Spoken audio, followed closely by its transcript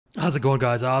How's it going,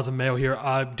 guys? Azam here.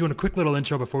 I'm doing a quick little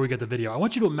intro before we get the video. I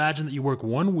want you to imagine that you work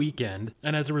one weekend,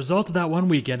 and as a result of that one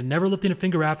weekend, and never lifting a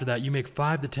finger after that, you make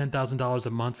 $5,000 to $10,000 a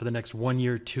month for the next 1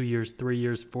 year, 2 years, 3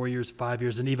 years, 4 years, 5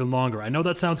 years, and even longer. I know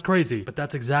that sounds crazy, but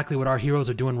that's exactly what our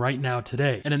heroes are doing right now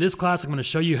today. And in this class, I'm going to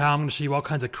show you how. I'm going to show you all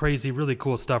kinds of crazy, really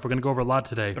cool stuff. We're going to go over a lot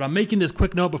today. But I'm making this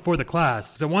quick note before the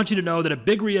class because I want you to know that at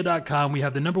BigRia.com, we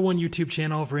have the #1 YouTube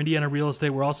channel for Indiana real estate.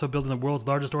 We're also building the world's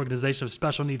largest organization of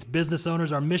special needs business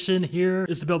owners. Our mission here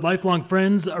is to build lifelong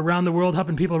friends around the world,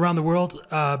 helping people around the world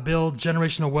build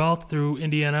generational wealth through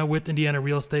Indiana with Indiana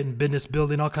real estate and business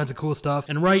building, all kinds of cool stuff.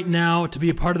 And right now, to be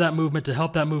a part of that movement, to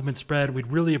help that movement spread,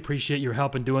 we'd really appreciate your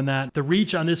help in doing that. The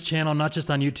reach on this channel, not just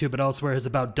on YouTube, but elsewhere, has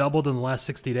about doubled in the last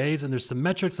 60 days, and there's some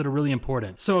metrics that are really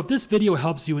important. So if this video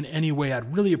helps you in any way,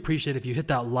 I'd really appreciate if you hit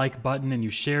that like button and you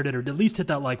shared it, or at least hit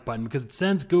that like button, because it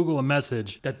sends Google a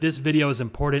message that this video is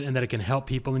important and that it can help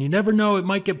people. And you never know, it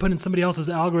might get put in somebody else's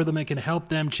algorithm and it can help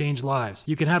them change lives.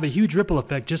 You can have a huge ripple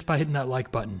effect just by hitting that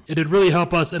like button. It'd really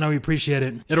help us, and I appreciate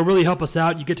it. It'll really help us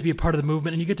out. You get to be a part of the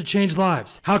movement, and you get to change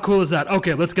lives. How cool is that?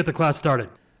 Okay, let's get the class started.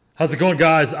 How's it going,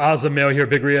 guys? Azam here,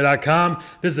 BigRia.com.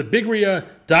 This is a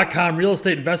BigRia.com real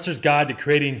estate investor's guide to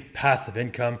creating passive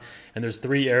income. And there's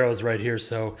 3 arrows right here,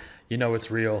 so you know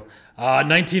it's real.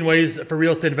 19 ways for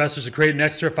real estate investors to create an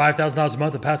extra $5,000 a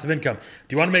month of passive income.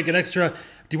 Do you want to make an extra?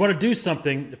 Do you want to do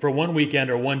something for one weekend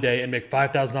or one day and make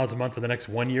 $5,000 a month for the next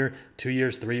 1 year, 2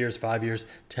 years, 3 years, 5 years,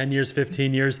 10 years,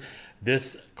 15 years?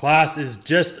 This class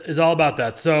is all about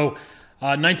that. So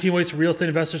 19 ways for real estate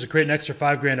investors to create an extra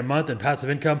 $5,000 a month in passive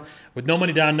income with no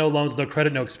money down, no loans, no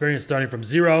credit, no experience, starting from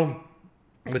zero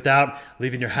without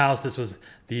leaving your house. This was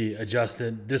the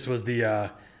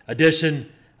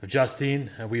addition of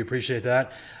Justine, and we appreciate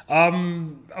that.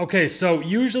 Okay, so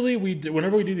usually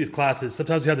whenever we do these classes,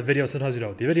 sometimes we have the video, sometimes we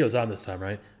don't. The video's on this time,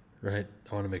 right? Right?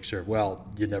 I want to make sure. Well,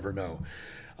 you never know.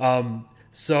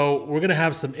 So we're going to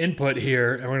have some input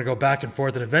here, and we're going to go back and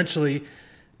forth, and eventually,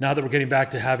 now that we're getting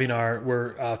back to having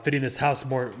we're fitting this house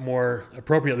more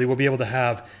appropriately, we'll be able to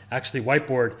have actually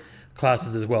whiteboard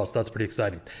classes as well, so that's pretty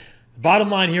exciting. The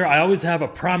bottom line here, I always have a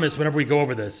promise whenever we go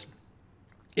over this.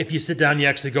 If you sit down and you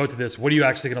actually go through this, what are you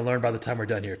actually going to learn by the time we're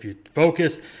done here? If you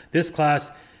focus this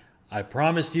class, I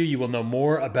promise you will know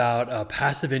more about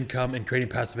passive income and creating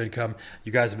passive income.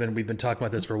 You guys we've been talking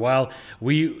about this for a while.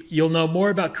 You'll know more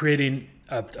about creating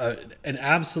an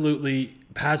absolutely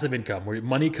passive income where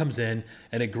money comes in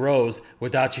and it grows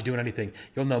without you doing anything.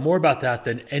 You'll know more about that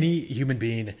than any human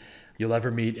being you'll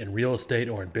ever meet in real estate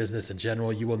or in business in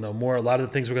general. You will know more. A lot of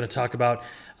the things we're going to talk about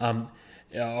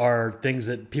are things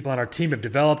that people on our team have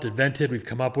developed, invented, we've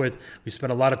come up with. We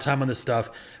spent a lot of time on this stuff,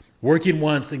 working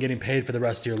once and getting paid for the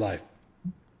rest of your life.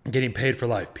 Getting paid for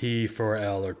life,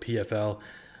 P4L or PFL,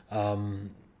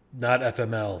 not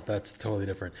FML, that's totally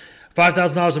different.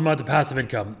 $5,000 a month of passive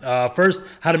income. First,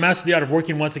 how to master the art of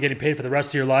working once and getting paid for the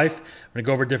rest of your life. We're gonna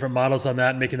go over different models on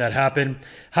that and making that happen.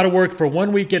 How to work for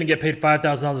one weekend and get paid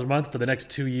 $5,000 a month for the next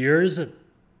 2 years.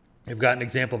 We've got an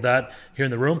example of that here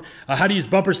in the room. How to use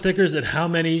bumper stickers and how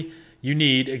many you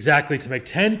need exactly to make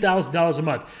 $10,000 a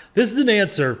month. This is an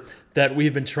answer that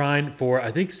we've been trying for,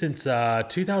 I think, since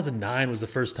 2009 was the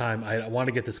first time I want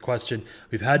to get this question.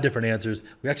 We've had different answers.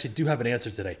 We actually do have an answer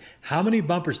today. How many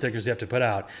bumper stickers do you have to put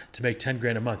out to make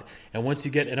 $10,000 a month? And once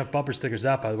you get enough bumper stickers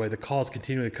out, by the way, the calls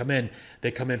continue to come in.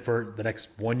 They come in for the next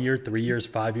 1 year, 3 years,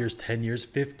 5 years, 10 years,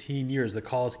 15 years. The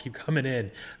calls keep coming in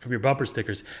from your bumper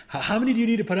stickers. How many do you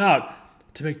need to put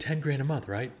out to make $10,000 a month,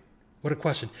 right? What a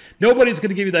question. Nobody's going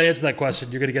to give you the answer to that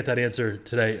question. You're going to get that answer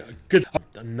today. Good.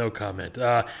 No comment.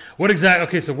 So what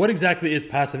exactly is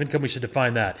passive income? We should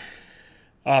define that.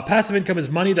 Passive income is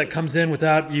money that comes in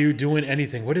without you doing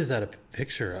anything. What is that? A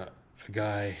picture? A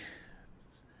guy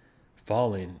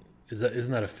falling.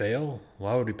 Isn't that a fail?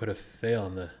 Why would we put a fail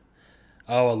on the...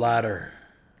 Oh, a ladder.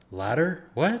 Ladder?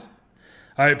 What?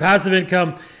 All right, passive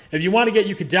income. If you want to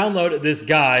you could download this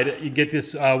guide. You get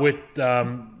this with...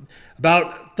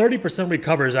 About 30% we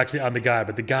cover is actually on the guide,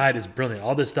 but the guide is brilliant.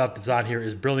 All this stuff that's on here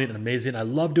is brilliant and amazing. I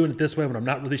love doing it this way when I'm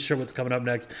not really sure what's coming up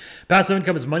next. Passive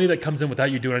income is money that comes in without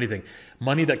you doing anything.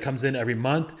 Money that comes in every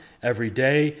month, every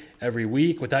day, every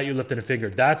week, without you lifting a finger.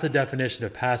 That's a definition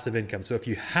of passive income. So if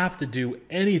you have to do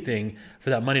anything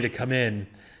for that money to come in,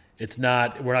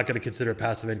 we're not going to consider it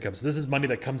passive income. So this is money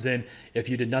that comes in if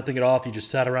you did nothing at all, if you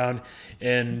just sat around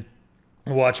and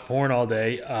watch porn all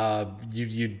day,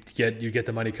 you get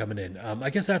the money coming in. I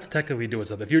guess that's technically doing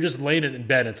something. If you're just laying in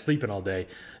bed and sleeping all day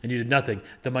and you did nothing,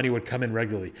 the money would come in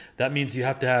regularly. That means you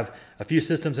have to have a few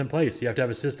systems in place. You have to have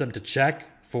a system to check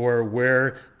for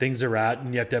where things are at,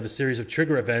 and you have to have a series of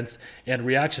trigger events and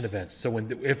reaction events. So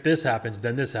if this happens,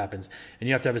 then this happens. And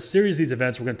you have to have a series of these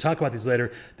events, we're going to talk about these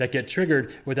later, that get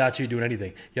triggered without you doing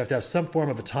anything. You have to have some form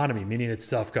of autonomy, meaning it's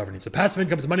self-governing. So passive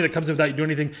income is money that comes in without you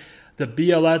doing anything. The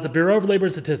BLS, the Bureau of Labor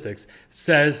and Statistics,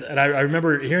 says, and I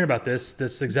remember hearing about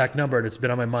this exact number, and it's been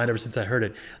on my mind ever since I heard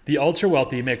it. The ultra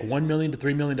wealthy make $1 million to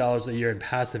 $3 million a year in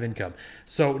passive income.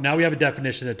 So now we have a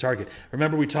definition and a target.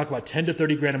 Remember, we talked about 10 to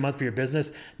 30 grand a month for your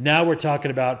business. Now we're talking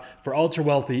about, for ultra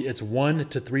wealthy, it's $1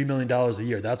 to $3 million a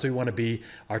year. That's what we want to be,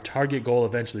 our target goal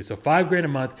eventually. So 5 grand a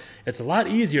month. It's a lot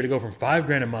easier to go from 5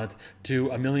 grand a month to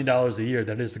 $1 million a year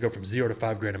than it is to go from 0 to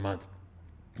 5 grand a month,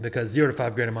 because 0 to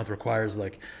 5 grand a month requires,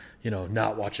 like,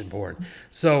 not watching porn.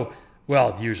 So,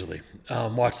 well, usually.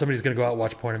 Somebody's going to go out and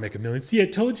watch porn and make $1 million. See, I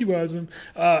told you, Azam.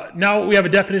 Now we have a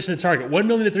definition of target. $1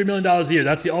 million to $3 million a year.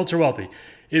 That's the ultra wealthy.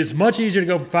 It is much easier to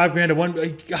go from 5 grand to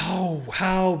 1. Oh,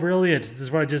 how brilliant. This is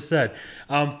what I just said.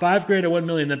 5 grand to 1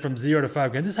 million, then from 0 to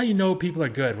 5 grand. This is how you know people are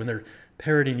good, when they're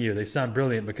parroting you. They sound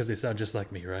brilliant because they sound just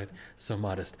like me, right? So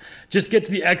modest. Just get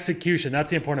to the execution. That's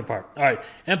the important part. All right.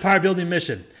 Empire building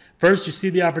mission. First, you see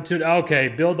the opportunity. Okay,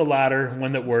 build the ladder,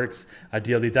 one that works.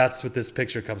 Ideally, that's what this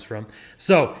picture comes from.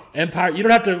 So, empire. You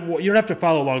don't have to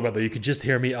follow along, by the way. You can just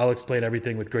hear me. I'll explain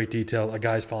everything with great detail. A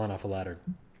guy's falling off a ladder.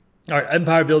 All right,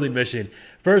 empire building mission.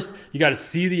 First, you got to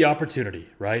see the opportunity,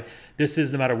 right? This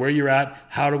is, no matter where you're at,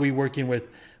 how are we working with,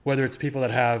 whether it's people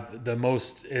that have the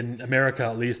most, in America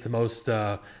at least, the most,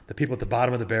 the people at the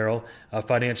bottom of the barrel,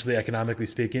 financially, economically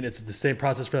speaking. It's the same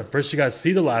process for them. First, you got to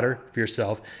see the ladder for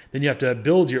yourself. Then you have to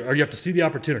you have to see the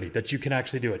opportunity that you can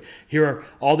actually do it. Here are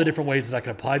all the different ways that I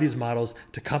can apply these models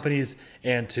to companies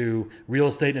and to real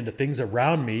estate and to things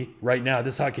around me right now.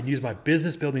 This is how I can use my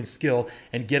business building skill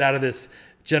and get out of this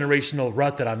generational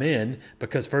rut that I'm in,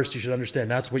 because first you should understand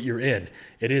that's what you're in.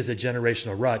 It is a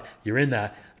generational rut. You're in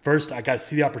that. First, I got to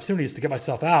see the opportunities to get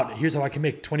myself out. Here's how I can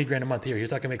make 20 grand a month here. Here's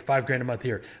how I can make 5 grand a month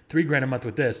here, 3 grand a month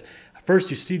with this.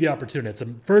 First, you see the opportunity. It's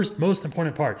the first most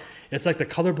important part. It's like the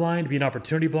colorblind being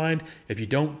opportunity blind. If you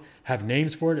don't have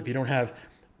names for it, if you don't have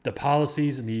the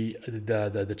policies and the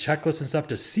checklists and stuff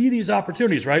to see these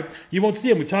opportunities, right? You won't see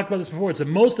them. We've talked about this before. It's the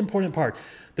most important part.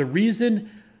 The reason,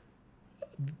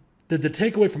 the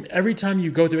takeaway from every time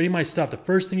you go through any of my stuff, the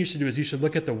first thing you should do is you should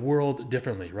look at the world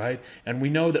differently, right? And we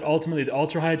know that ultimately the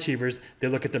ultra high achievers, they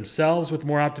look at themselves with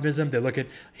more optimism, they look at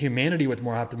humanity with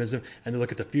more optimism, and they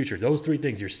look at the future. Those three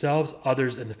things: yourselves,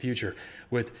 others, and the future,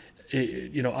 with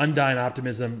undying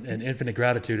optimism and infinite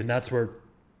gratitude. And that's where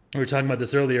we were talking about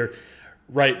this earlier,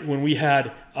 right? When we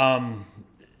had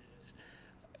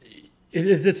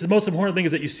it's the most important thing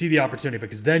is that you see the opportunity,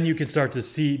 because then you can start to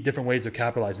see different ways of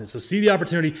capitalizing it. So see the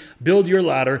opportunity, build your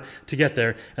ladder to get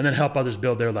there, and then help others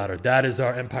build their ladder. That is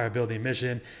our empire building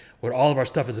mission, what all of our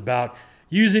stuff is about.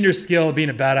 Using your skill and being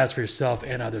a badass for yourself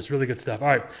and others. Really good stuff. All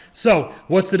right. So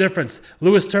what's the difference?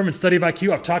 Lewis Turman, study of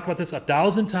IQ. I've talked about this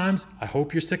 1,000 times. I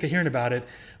hope you're sick of hearing about it.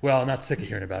 Well, not sick of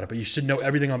hearing about it, but you should know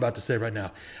everything I'm about to say right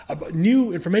now.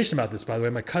 New information about this, by the way.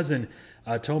 My cousin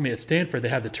told me at Stanford they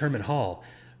have the Turman Hall.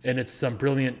 And it's some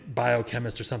brilliant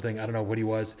biochemist or something. I don't know what he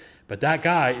was. But that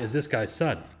guy is this guy's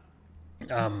son.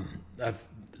 So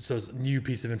it's a new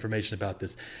piece of information about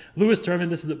this. Lewis Turman,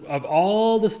 this is of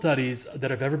all the studies that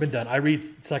have ever been done. I read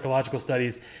psychological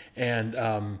studies and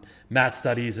math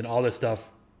studies and all this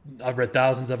stuff. I've read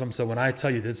thousands of them. So when I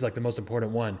tell you this is like the most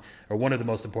important one, or one of the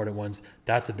most important ones,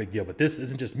 that's a big deal. But this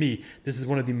isn't just me. This is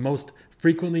one of the most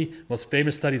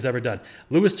famous studies ever done.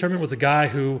 Lewis Turman was a guy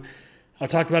who, I've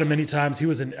talked about him many times. He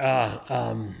was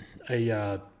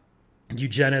a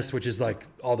eugenist, which is like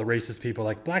all the racist people,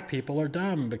 like black people are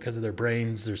dumb because of their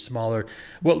brains, they're smaller.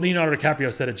 What Leonardo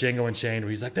DiCaprio said at Django Unchained,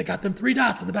 where he's like, they got them 3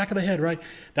 dots on the back of the head, right?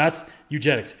 That's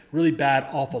eugenics. Really bad,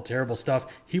 awful, terrible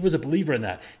stuff. He was a believer in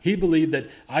that. He believed that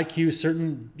IQ,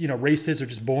 certain races are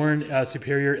just born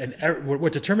superior, and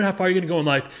what determines how far you're going to go in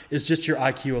life is just your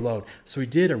IQ alone. So he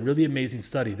did a really amazing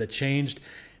study that changed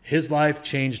his life,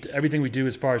 changed everything we do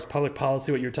as far as public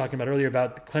policy, what you were talking about earlier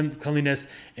about cleanliness,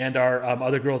 and our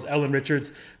other girls, Ellen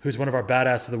Richards, who's one of our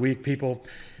Badass of the Week people.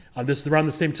 This is around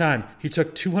the same time. He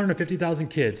took 250,000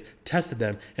 kids, tested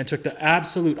them, and took the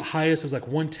absolute highest, it was like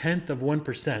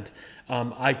 0.1%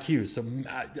 IQ. So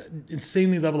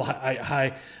insanely level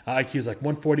high IQs, like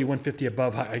 140, 150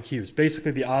 above high IQs.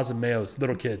 Basically the Azam Mayos,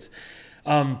 little kids.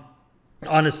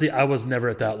 Honestly, I was never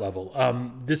at that level.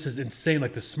 This is insane,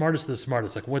 like the smartest of the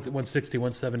smartest, like 160,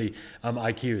 170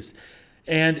 IQs.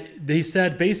 And they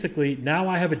said, basically, now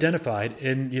I have identified,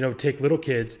 and take little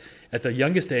kids, at the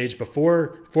youngest age,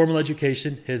 before formal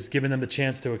education has given them the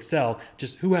chance to excel,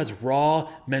 just who has raw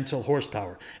mental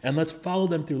horsepower. And let's follow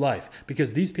them through life,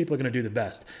 because these people are going to do the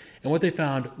best. And what they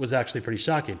found was actually pretty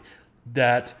shocking,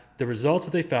 that the results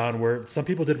that they found were some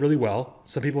people did really well.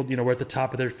 Some people, were at the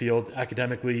top of their field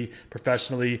academically,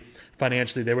 professionally,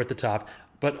 financially, they were at the top.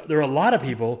 But there were a lot of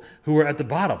people who were at the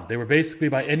bottom. They were basically,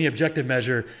 by any objective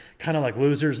measure, kind of like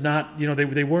losers. Not,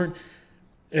 they weren't.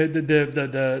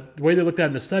 The way they looked at it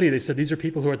in the study, they said these are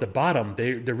people who are at the bottom.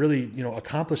 They're really,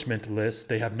 accomplishment lists.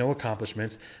 They have no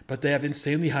accomplishments, but they have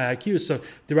insanely high IQs. So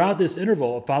throughout this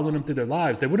interval of following them through their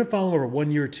lives, they wouldn't follow them over 1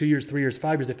 year, 2 years, 3 years,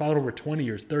 5 years. They followed over 20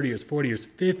 years, 30 years, 40 years,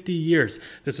 50 years.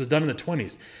 This was done in the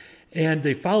 20s. And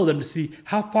they follow them to see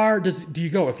how far do you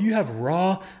go. If you have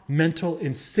raw, mental,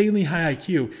 insanely high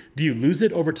IQ, do you lose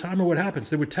it over time, or what happens?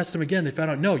 They would test them again. They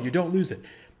found out, no, you don't lose it.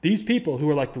 These people who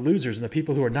are like the losers and the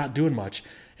people who are not doing much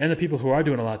and the people who are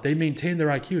doing a lot, they maintain their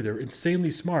IQ. They're insanely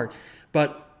smart,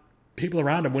 but people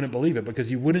around them wouldn't believe it,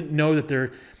 because you wouldn't know that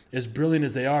they're as brilliant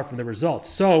as they are from the results.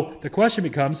 So the question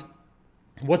becomes,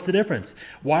 what's the difference?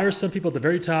 Why are some people at the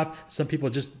very top, some people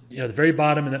just at the very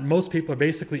bottom, and then most people are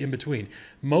basically in between?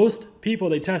 Most people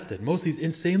they tested, most of these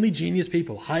insanely genius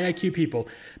people, high IQ people,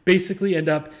 basically end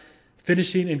up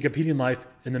finishing and competing in life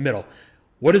in the middle.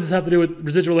 What does this have to do with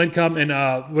residual income, and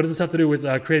what does this have to do with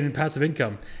creating passive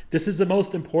income? This is the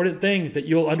most important thing that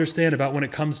you'll understand about when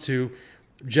it comes to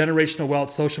generational wealth,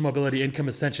 social mobility, income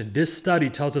ascension. This study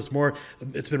tells us more.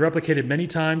 It's been replicated many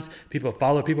times. People have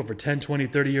followed people for 10, 20,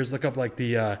 30 years. Look up like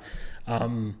the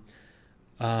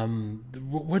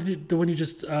one you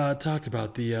just talked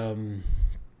about?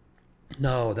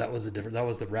 No, that was that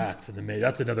was the rats in the May.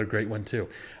 That's another great one too.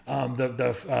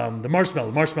 The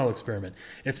marshmallow experiment.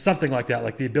 It's something like that,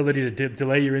 like the ability to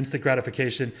delay your instant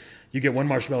gratification. You get 1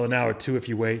 marshmallow now, or 2 if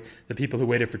you wait. The people who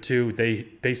waited for 2, they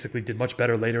basically did much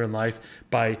better later in life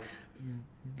by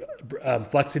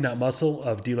flexing that muscle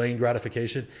of delaying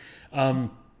gratification.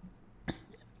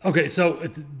 Okay, so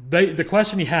the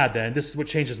question he had then, this is what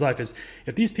changed his life, is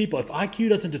if IQ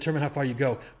doesn't determine how far you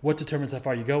go, what determines how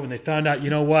far you go? And they found out,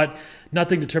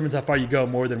 nothing determines how far you go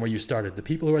more than where you started. The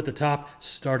people who are at the top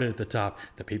started at the top.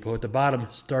 The people who are at the bottom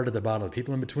started at the bottom. The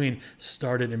people in between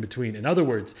started in between. In other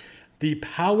words, the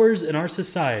powers in our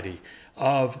society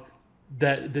of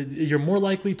you're more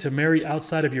likely to marry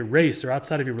outside of your race or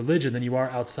outside of your religion than you are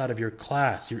outside of your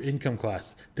class, your income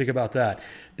class. Think about that.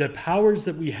 The powers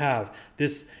that we have,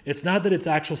 it's not that it's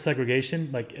actual segregation.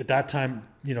 Like at that time,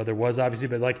 there was obviously,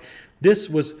 but like this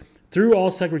was through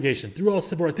all segregation, through all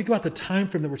civil rights. Think about the time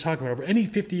frame that we're talking about over any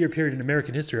 50-year period in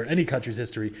American history or any country's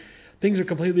history. Things are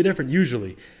completely different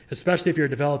usually, especially if you're a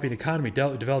developing economy,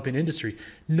 developing industry.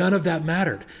 None of that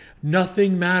mattered.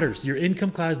 Nothing matters. Your income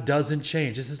class doesn't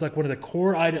change. This is like one of the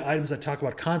core items I talk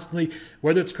about constantly.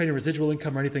 Whether it's creating residual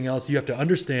income or anything else, you have to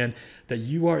understand that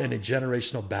you are in a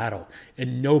generational battle.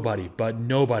 And nobody,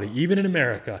 even in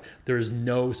America, there is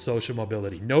no social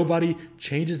mobility. Nobody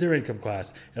changes their income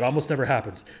class. It almost never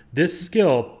happens. This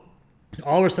skill,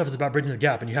 all our stuff is about bridging the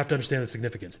gap, and you have to understand the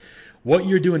significance. What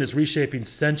you're doing is reshaping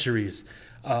centuries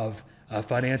of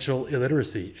financial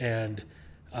illiteracy, and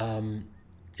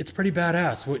it's pretty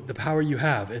badass, the power you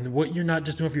have, and what you're not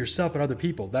just doing for yourself, but other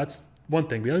people. That's one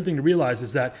thing. The other thing to realize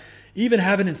is that even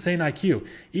having insane IQ,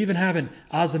 even having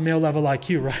Azam male level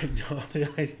IQ,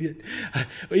 right?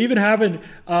 Even having,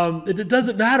 it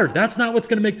doesn't matter. That's not what's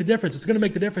going to make the difference. What's going to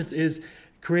make the difference is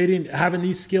having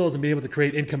these skills and being able to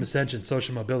create income ascension,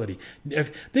 social mobility.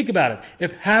 Think about it.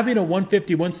 If having a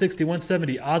 150, 160,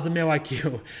 170 Azam male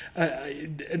IQ,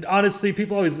 and honestly,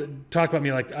 people always talk about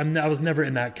me like I was never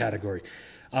in that category.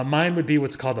 Mine would be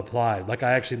what's called applied. Like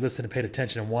I actually listened and paid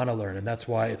attention and want to learn, and that's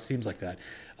why it seems like that.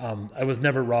 I was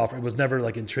never raw. It was never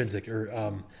like intrinsic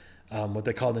or what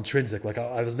they call intrinsic. Like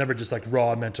I was never just like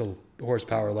raw mental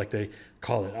horsepower like they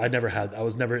call it. I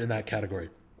was never in that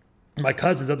category. My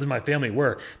cousins, others in my family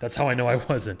were. That's how I know I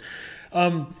wasn't.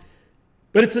 But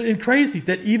it's crazy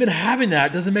that even having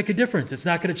that doesn't make a difference. It's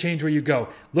not going to change where you go.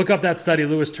 Look up that study,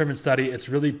 Turman study. It's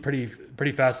really pretty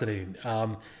fascinating.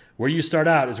 Where you start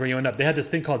out is where you end up. They had this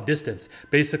thing called distance.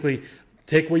 Basically,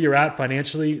 take where you're at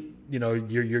financially,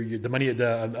 the money,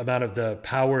 the amount of the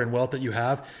power and wealth that you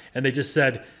have, and they just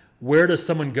said, where does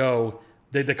someone go?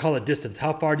 They call it distance.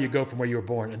 How far do you go from where you were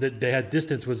born? And they had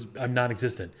distance was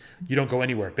non-existent. You don't go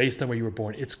anywhere based on where you were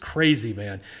born. It's crazy,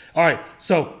 man. All right,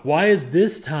 so why is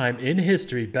this time in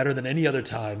history better than any other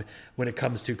time when it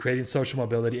comes to creating social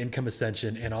mobility, income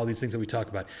ascension, and all these things that we talk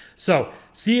about. So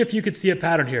see if you could see a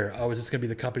pattern here. Oh, is this going to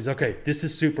be the companies? Okay, this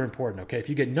is super important. Okay, if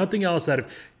you get nothing else out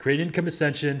of creating income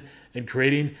ascension and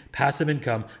creating passive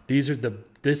income,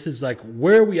 this is like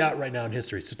where are we at right now in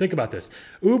history. So think about this.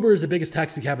 Uber is the biggest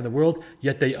taxi cab in the world,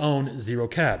 yet they own 0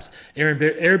 cabs.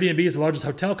 Airbnb is the largest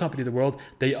hotel company in the world.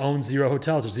 They own 0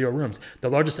 hotels or 0 rooms. The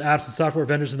largest apps and software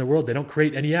vendors in the world, they don't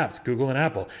create any apps, Google and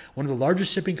Apple. One of the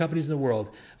largest shipping companies in the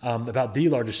world, about the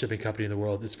largest shipping company in the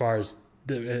world as far as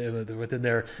within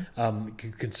their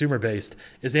consumer base,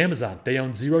 is Amazon. They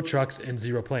own 0 trucks and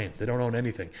 0 planes. They don't own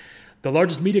anything. The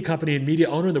largest media company and media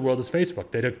owner in the world is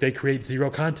Facebook. They create 0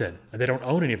 content, and they don't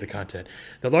own any of the content.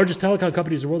 The largest telecom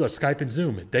companies in the world are Skype and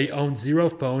Zoom. They own 0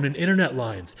 phone and internet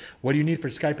lines. What do you need for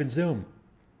Skype and Zoom?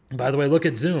 And by the way, look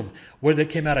at Zoom, where they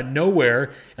came out of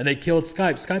nowhere and they killed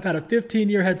Skype. Skype had a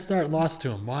 15-year head start and lost to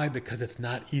them. Why? Because it's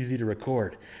not easy to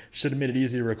record. Should have made it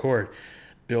easy to record.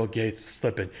 Bill Gates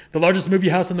slipping. The largest movie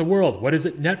house in the world. What is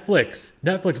it? Netflix.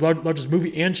 Netflix, largest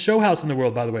movie and show house in the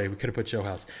world, by the way. We could have put show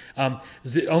house.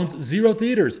 Owns 0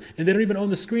 theaters, and they don't even own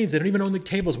the screens. They don't even own the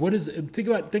cables. Think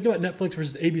about Netflix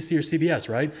versus ABC or CBS,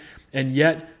 right? And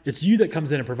yet it's you that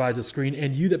comes in and provides a screen,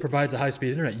 and you that provides a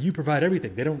high-speed internet. You provide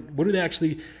everything. What do they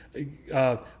actually,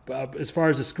 as far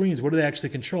as the screens, what do they actually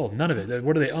control? None of it.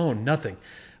 What do they own? Nothing.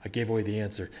 I gave away the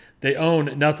answer. They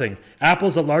own nothing.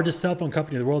 Apple's the largest cell phone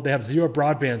company in the world. They have 0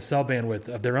 broadband cell bandwidth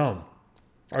of their own,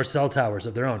 or cell towers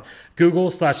of their own.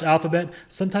 Google/Alphabet,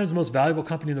 sometimes the most valuable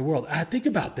company in the world. Think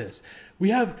about this.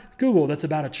 We have Google, that's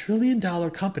about $1 trillion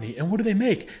company, and what do they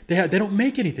make? They don't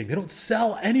make anything. They don't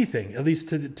sell anything, at least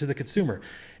to the consumer.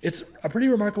 It's a pretty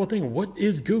remarkable thing. What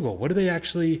is Google? What do they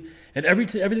actually? And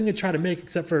everything they try to make,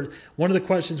 except for one of the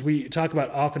questions we talk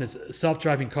about often is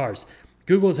self-driving cars.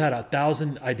 Google's had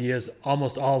 1,000 ideas.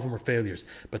 Almost all of them were failures.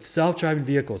 But self-driving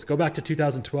vehicles, go back to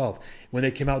 2012 when they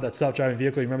came out with that self-driving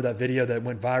vehicle. You remember that video that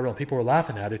went viral and people were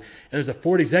laughing at it? And there's a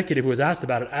Ford executive who was asked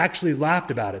about it, actually laughed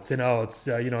about it, saying, oh, it's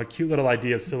a cute little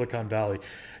idea of Silicon Valley.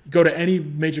 Go to any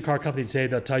major car company today,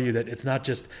 they'll tell you that it's not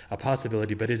just a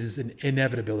possibility, but it is an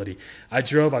inevitability. I've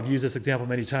used this example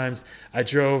many times. I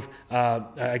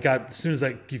got, as soon as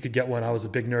you could get one, I was a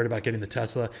big nerd about getting the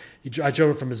Tesla. I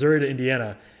drove it from Missouri to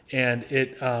Indiana, and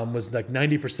it was like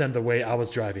 90% of the way I was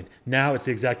driving. Now it's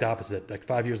the exact opposite. Like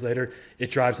 5 years later,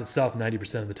 it drives itself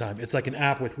 90% of the time. It's like an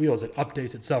app with wheels. It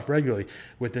updates itself regularly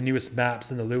with the newest maps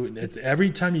and the loot. It's every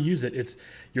time you use it,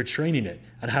 you're training it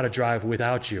on how to drive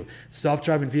without you.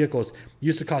 Self-driving vehicles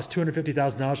used to cost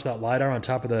 $250,000 for that LiDAR on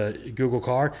top of the Google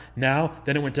car.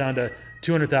 Then it went down to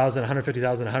 $200,000,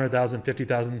 $150,000, $100,000,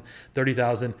 $50,000,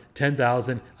 $30,000,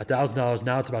 $10,000, $1,000.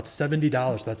 Now it's about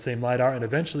 $70 for that same LiDAR, and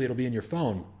eventually it'll be in your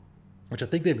phone, which I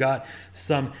think they've got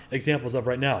some examples of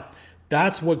right now.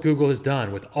 That's what Google has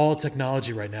done with all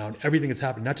technology right now and everything that's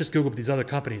happening, not just Google, but these other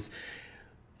companies.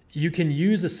 You can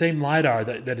use the same LiDAR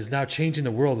that is now changing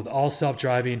the world with all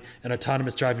self-driving and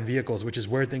autonomous driving vehicles, which is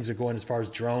where things are going as far as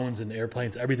drones and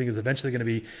airplanes. Everything is eventually going to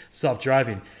be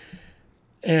self-driving.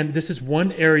 And this is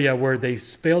one area where they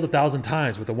failed 1,000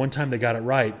 times, but the one time they got it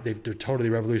right, they're totally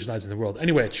revolutionizing the world.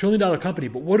 Anyway, $1 trillion company,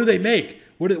 but what do they make?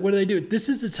 What do they do? This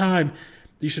is the time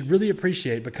you should really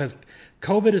appreciate, because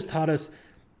COVID has taught us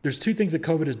there's 2 things that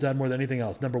COVID has done more than anything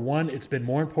else. Number one, it's been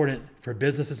more important for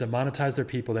businesses to monetize their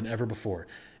people than ever before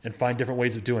and find different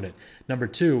ways of doing it. Number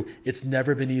 2, it's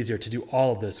never been easier to do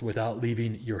all of this without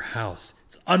leaving your house.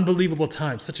 It's unbelievable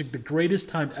time, the greatest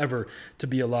time ever to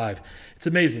be alive. It's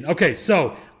amazing. Okay,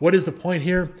 so what is the point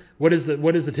here? What is the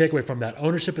takeaway from that?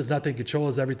 Ownership is nothing, control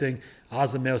is everything.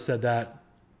 Azam said that.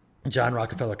 John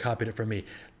Rockefeller copied it from me.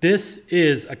 This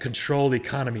is a controlled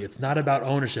economy. It's not about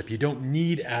ownership. You don't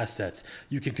need assets.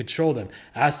 You can control them.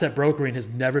 Asset brokering has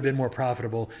never been more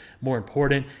profitable, more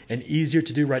important, and easier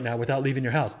to do right now without leaving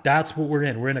your house. That's what we're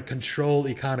in. We're in a controlled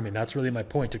economy. And that's really my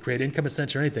point. To create income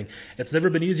ascension or anything, it's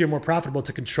never been easier, more profitable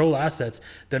to control assets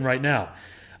than right now.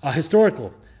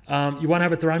 Historical. You want to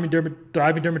have a thriving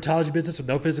dermatology business with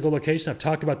no physical location. I've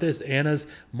talked about this. Anna's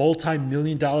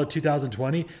multi-million-dollar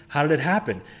 2020. How did it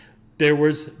happen? There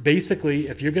was basically,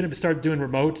 if you're going to start doing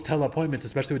remote teleappointments,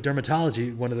 especially with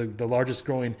dermatology, one of the largest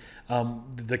growing,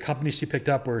 the companies she picked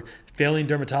up were failing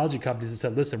dermatology companies and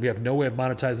said, listen, we have no way of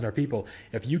monetizing our people.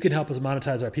 If you can help us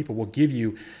monetize our people, we'll give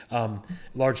you a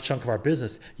large chunk of our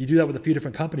business. You do that with a few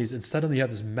different companies, and suddenly you have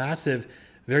this massive,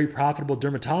 very profitable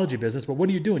dermatology business. But what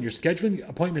are you doing? You're scheduling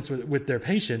appointments with their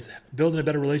patients, building a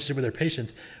better relationship with their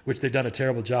patients, which they've done a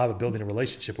terrible job of building a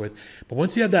relationship with. But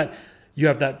once you have that You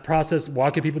have that process,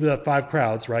 walking people through that 5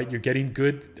 crowds, right? You're getting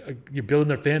good, you're building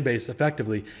their fan base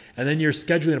effectively. And then you're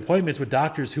scheduling appointments with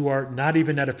doctors who are not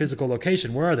even at a physical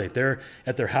location. Where are they? They're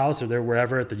at their house or they're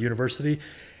wherever at the university.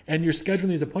 And you're scheduling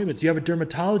these appointments. You have a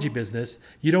dermatology business.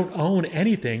 You don't own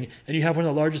anything. And you have one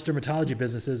of the largest dermatology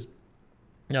businesses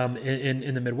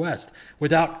in the Midwest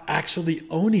without actually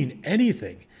owning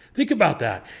anything. Think about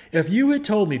that. If you had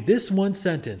told me this one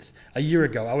sentence a year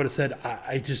ago, I would have said,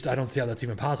 I don't see how that's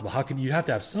even possible. How can you have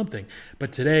to have something?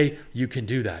 But today you can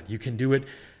do that. You can do it.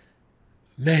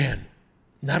 Man,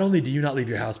 not only do you not leave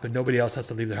your house, but nobody else has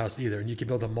to leave their house either. And you can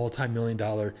build a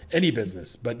multi-million-dollar any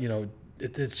business. But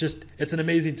it's an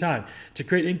amazing time. To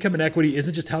create income and equity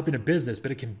isn't just helping a business,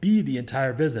 but it can be the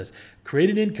entire business. Create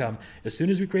an income. As soon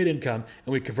as we create income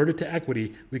and we convert it to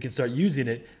equity, we can start using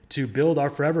it to build our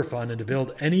Forever Fund and to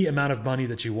build any amount of money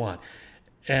that you want.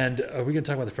 And are we going to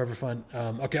talk about the Forever Fund?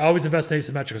 Okay, always invest in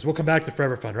asymmetricals. We'll come back to the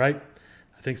Forever Fund, right?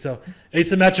 I think so.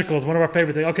 Asymmetricals, one of our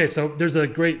favorite things. Okay, so there's a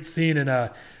great scene in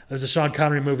there's a Sean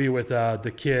Connery movie with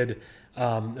the kid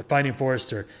Finding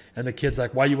Forrester, and the kid's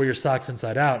like, why you wear your socks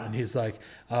inside out? And he's like,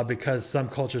 because some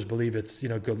cultures believe it's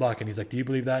good luck. And he's like, do you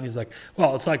believe that? And he's like,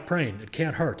 well, it's like praying. It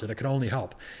can't hurt and it can only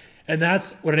help. And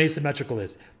that's what an asymmetrical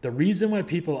is. The reason why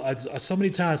people, so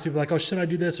many times people are like, oh, should I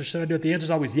do this or should I do it? The answer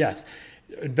is always yes.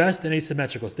 Invest in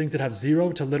asymmetricals, things that have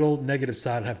zero to little negative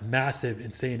side and have massive,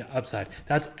 insane upside.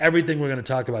 That's everything we're going to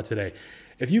talk about today.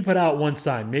 If you put out one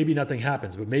sign, maybe nothing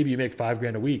happens, but maybe you make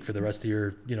 $5,000 a week for the rest of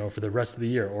your, for the rest of the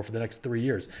year or for the next 3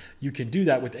 years. You can do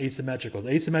that with asymmetricals.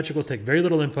 Asymmetricals take very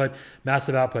little input,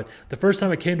 massive output. The first time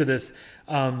I came to this,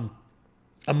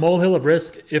 a molehill of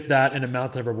risk, if that, and a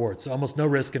mountain of reward. So almost no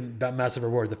risk and massive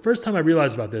reward. The first time I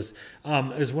realized about this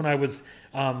is when I was,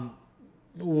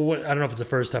 I don't know if it's the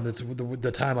first time, it's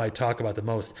the time I talk about the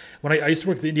most. When I used to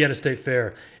work at the Indiana State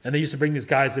Fair, and they used to bring these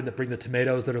guys in that bring the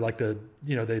tomatoes that are like they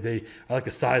are like the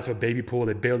size of a baby pool.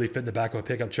 They barely fit in the back of a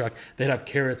pickup truck. They'd have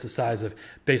carrots the size of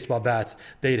baseball bats.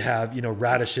 They'd have,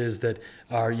 radishes that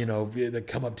are, that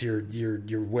come up to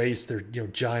your waist. They're,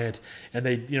 giant. And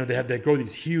they grow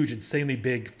these huge, insanely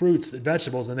big fruits and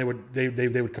vegetables, and they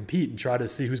would compete and try to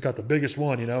see who's got the biggest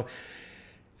one,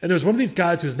 And there was one of these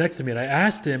guys who was next to me, and I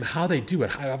asked him how they do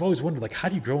it. I've always wondered, like, how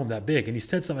do you grow them that big? And he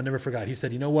said something I never forgot. He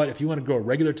said, you know what? If you want to grow a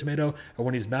regular tomato or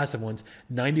one of these massive ones,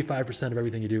 95% of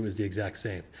everything you do is the exact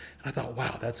same. And I thought,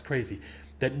 wow, that's crazy.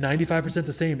 That 95%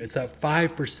 the same. It's that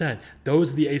 5%.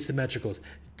 Those are the asymmetricals.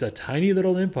 It's a tiny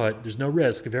little input. There's no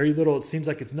risk. Very little. It seems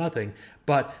like it's nothing.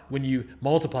 But when you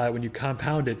multiply it, when you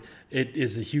compound it, it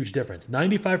is a huge difference.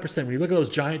 95%. When you look at those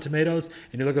giant tomatoes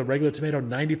and you look at a regular tomato,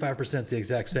 95% is the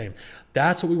exact same.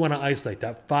 That's what we want to isolate,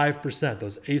 that 5%,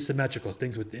 those asymmetricals,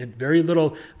 things with very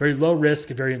little, very low risk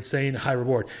and very insane high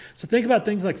reward. So think about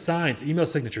things like signs, email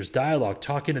signatures, dialogue,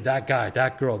 talking to that guy,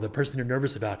 that girl, the person you're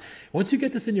nervous about. Once you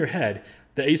get this in your head,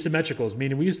 the asymmetricals,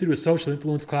 meaning we used to do a social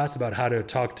influence class about how to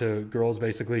talk to girls,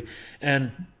 basically,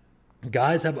 and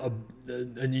guys have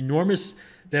an enormous,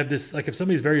 they have this, like if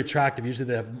somebody's very attractive, usually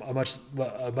they have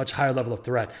a much higher level of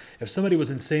threat. If somebody was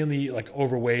insanely like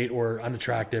overweight or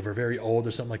unattractive or very old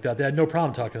or something like that, they had no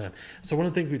problem talking to them. So one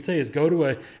of the things we'd say is go to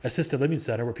a assisted living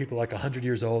center where people are like 100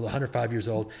 years old, 105 years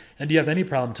old, and do you have any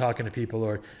problem talking to people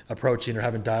or approaching or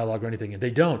having dialogue or anything? And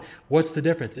they don't. What's the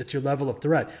difference? It's your level of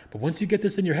threat. But once you get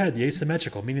this in your head, the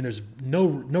asymmetrical, meaning there's no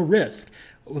risk,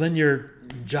 well then you're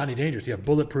Johnny Dangerous. You have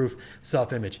bulletproof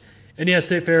self-image. Indiana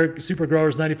State Fair, super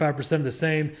growers, 95% of the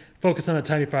same. Focus on the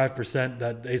tiny 5%,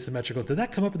 that asymmetrical. Did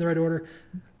that come up in the right order?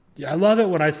 Yeah, I love it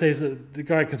when I say, all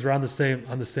right, because we're on the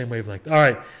same wavelength. All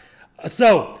right,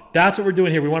 so that's what we're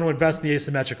doing here. We want to invest in the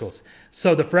asymmetricals.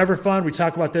 So the Forever Fund, we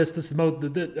talk about this. This is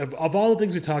of all the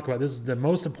things we talk about, this is the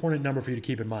most important number for you to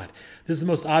keep in mind. This is the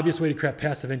most obvious way to create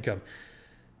passive income.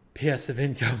 Passive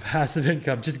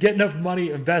income. Just get enough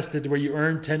money invested where you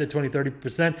earn 10 to 20,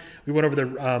 30%. We went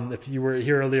over if you were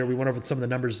here earlier, we went over some of the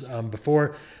numbers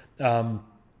before,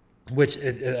 which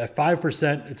at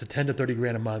 5%, it's a 10 to 30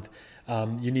 grand a month.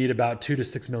 You need about $2 to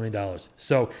 $6 million.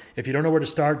 So if you don't know where to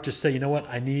start, just say, you know what,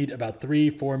 I need about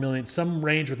 3-4 million, some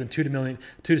range within $2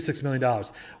 to $6 million.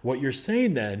 What you're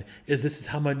saying then is this is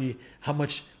how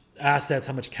much assets,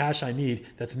 how much cash I need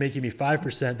that's making me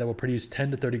 5% that will produce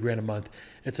 10 to 30 grand a month.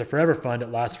 It's a forever fund.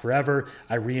 It lasts forever.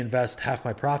 I reinvest half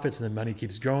my profits and the money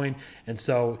keeps growing. And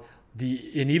so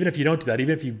even if you don't do that,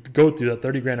 even if you go through that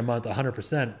 30 grand a month,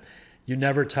 100%, you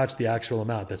never touch the actual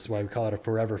amount. That's why we call it a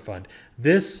forever fund.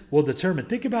 This will determine,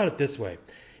 think about it this way.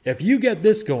 If you get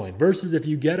this going versus if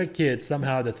you get a kid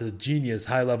somehow that's a genius,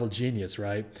 high level genius,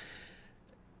 right?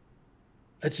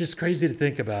 It's just crazy to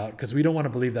think about because we don't want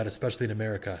to believe that, especially in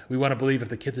America. We want to believe if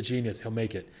the kid's a genius, he'll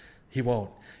make it. He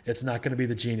won't. It's not going to be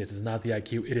the genius. It's not the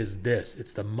IQ. It is this.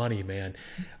 It's the money, man.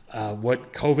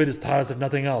 What COVID has taught us, if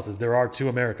nothing else, is there are two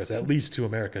Americas, at least two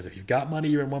Americas. If you've got money,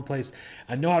 you're in one place.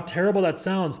 I know how terrible that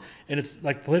sounds, and it's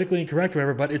like politically incorrect or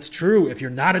whatever, but it's true. If you're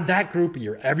not in that group,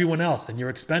 you're everyone else, and you're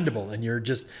expendable, and you're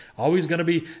just always going to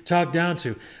be talked down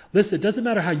to. Listen, it doesn't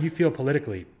matter how you feel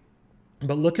politically,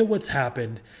 but look at what's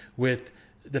happened with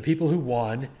the people who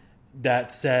won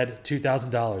that said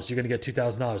 $2,000, you're going to get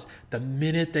 $2,000. The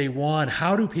minute they won,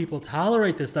 how do people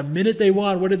tolerate this? The minute they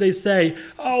won, what did they say?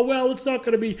 Oh, well, it's not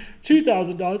going to be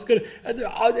 $2,000. It's going to,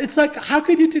 it's like, how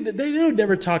could you do that? They don't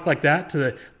never talk like that to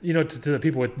the, to the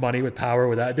people with money, with power,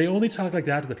 with that. They only talk like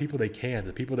that to the people they can,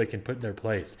 the people they can put in their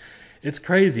place. It's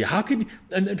crazy. How can,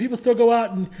 and people still go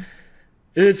out and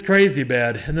it's crazy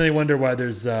bad. And then they wonder why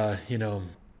there's, well,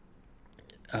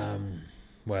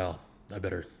 I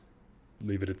better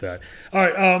leave it at that. All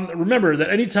right. Remember that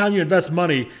anytime you invest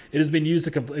money, it has been used to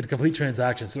complete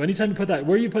transactions. So anytime you put that,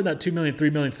 where you put that 2 million,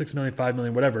 3 million, 6 million, 5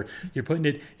 million, whatever, you're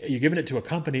giving it to a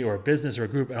company or a business or a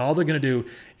group, and all they're going to do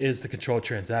is to control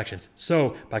transactions.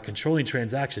 So by controlling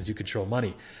transactions, you control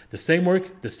money. The same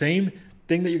work, the same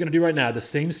thing that you're going to do right now, the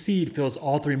same seed fills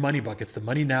all three money buckets: the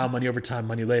money now, money over time,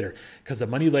 money later. Because the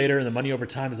money later and the money over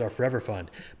time is our forever fund.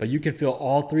 But you can fill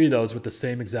all three of those with the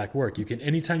same exact work. You can,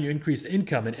 anytime you increase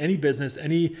income in any business,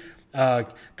 any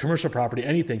commercial property,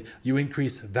 anything, you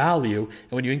increase value.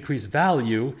 And when you increase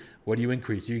value, what do you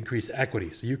increase? You increase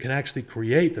equity. So you can actually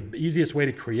create, the easiest way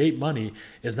to create money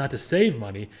is not to save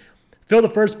money. Fill the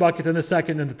first bucket, then the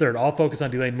second, then the third. All focus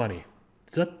on delaying money.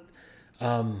 Is that,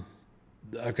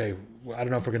 okay, I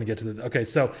don't know if we're going to get to the, okay,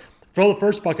 so fill the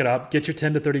first bucket up, get your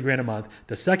 10 to 30 grand a month.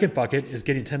 The second bucket is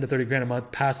getting 10 to 30 grand a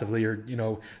month passively or,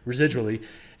 residually.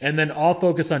 And then all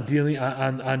focus on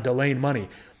delaying money.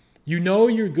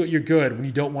 You're good when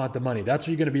you don't want the money. That's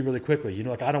where you're going to be really quickly.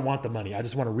 Like, I don't want the money. I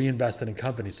just want to reinvest it in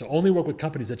companies. So only work with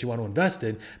companies that you want to invest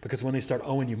in, because when they start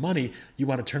owing you money, you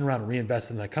want to turn around and reinvest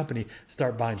in that company,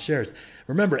 start buying shares.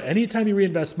 Remember, anytime you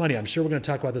reinvest money, I'm sure we're going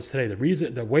to talk about this today.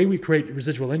 The way we create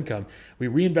residual income, we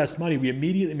reinvest money, we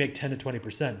immediately make 10 to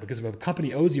 20%, because if a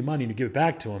company owes you money and you give it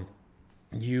back to them,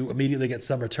 you immediately get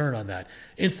some return on that.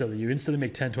 Instantly. You instantly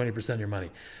make 10, 20% of your money.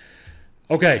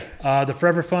 Okay, the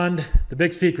Forever Fund, the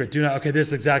big secret. This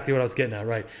is exactly what I was getting at,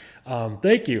 right?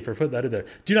 Thank you for putting that in there.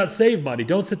 Do not save money.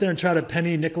 Don't sit there and try to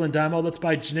penny, nickel, and dime. Oh, let's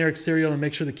buy generic cereal and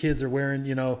make sure the kids are wearing,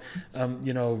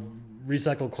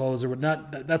 recycled clothes or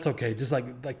whatnot. That's okay. Just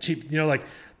like cheap, like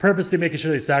purposely making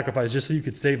sure they sacrifice just so you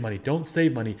could save money. Don't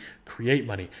save money, create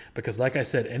money. Because like I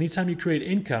said, anytime you create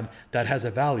income, that has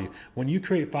a value. When you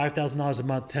create $5,000 a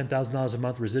month, $10,000 a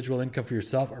month residual income for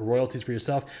yourself or royalties for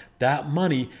yourself, that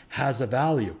money has a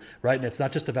value, right? And it's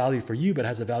not just a value for you, but it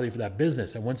has a value for that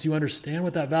business. And once you understand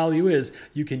what that value is,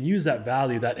 you can use that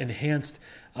value, that enhanced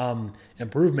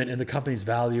improvement in the company's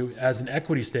value as an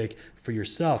equity stake for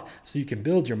yourself. So you can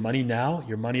build your money now,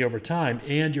 your money over time,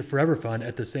 and your forever fund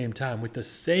at the same time with the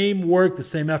same work, the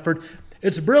same effort.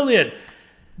 It's brilliant.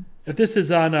 If this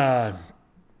is on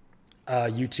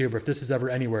YouTube, or if this is ever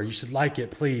anywhere, you should like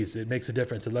it, please. It makes a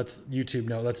difference. It lets YouTube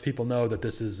know, lets people know that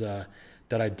this is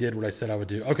that I did what I said I would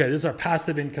do. Okay, this is our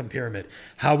passive income pyramid.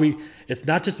 It's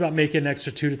not just about making an extra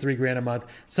 2 to 3 grand a month.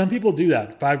 Some people do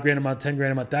that, 5 grand a month, 10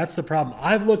 grand a month. That's the problem.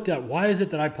 I've looked at why is it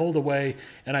that I pulled away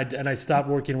and I stopped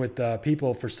working with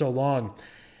people for so long.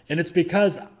 And it's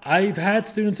because I've had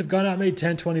students have gone out and made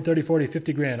 10, 20, 30, 40,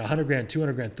 50 grand, 100 grand,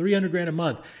 200 grand, 300 grand a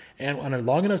month. And on a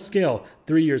long enough scale,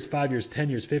 3 years, 5 years, 10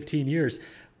 years, 15 years,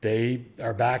 they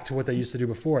are back to what they used to do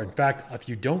before. In fact, if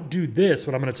you don't do this,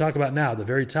 what I'm going to talk about now, the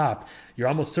very top, you're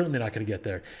almost certainly not going to get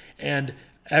there. And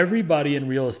everybody in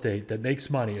real estate that makes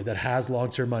money or that has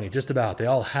long-term money, just about, they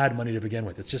all had money to begin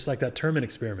with. It's just like that Turman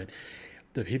experiment.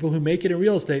 The people who make it in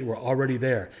real estate were already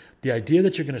there. The idea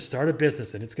that you're going to start a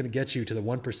business and it's going to get you to the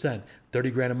 1%,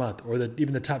 30 grand a month, or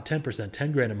even the top 10%,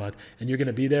 10 grand a month, and you're going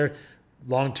to be there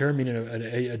long-term, meaning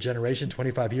a generation,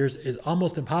 25 years, is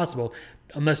almost impossible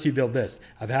unless you build this.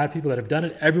 I've had people that have done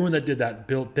it. Everyone that did that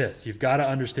built this. You've got to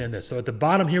understand this. So at the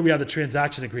bottom here, we have the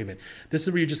transaction agreement. This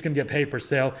is where you're just going to get paid per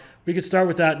sale. We could start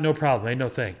with that. No problem. Ain't no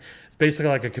thing. It's basically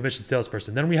like a commission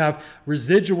salesperson. Then we have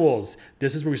residuals.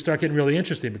 This is where we start getting really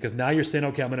interesting, because now you're saying,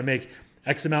 okay, I'm going to make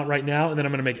X amount right now, and then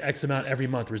I'm going to make X amount every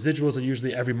month. Residuals are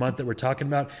usually every month that we're talking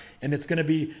about, and it's going to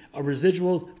be a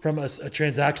residual from a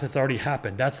transaction that's already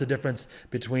happened. That's the difference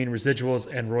between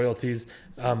residuals and royalties,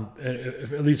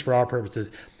 at least for our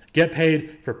purposes. Get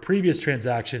paid for previous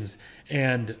transactions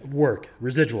and work,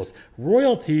 residuals.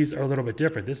 Royalties are a little bit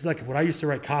different. This is like when I used to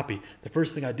write copy. The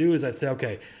first thing I do is I'd say,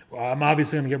 okay, well, I'm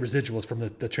obviously going to get residuals from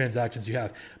the transactions you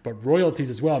have, but royalties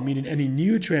as well, meaning any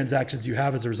new transactions you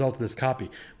have as a result of this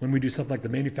copy. When we do something like the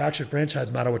manufacturer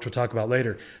franchise model, which we'll talk about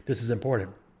later, this is important.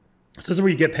 So this is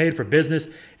where you get paid for business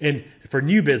and for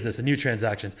new business and new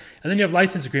transactions. And then you have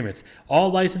license agreements. All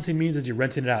licensing means is you're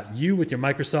renting it out. You with your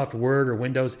Microsoft Word or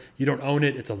Windows, you don't own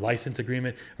it. It's a license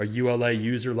agreement, or ULA,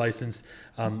 user license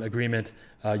agreement,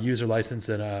 user license,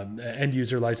 and end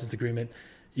user license agreement,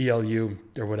 ELU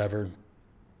or whatever,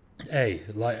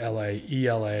 LA,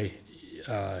 ELA,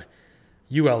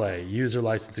 ULA, user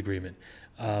license agreement.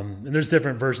 And there's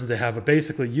different versions they have, but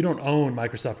basically you don't own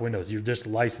Microsoft Windows. You're just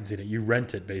licensing it. You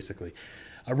rent it, basically.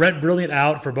 Rent Brilliant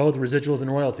out for both residuals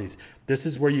and royalties. This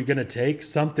is where you're going to take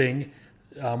something.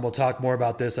 We'll talk more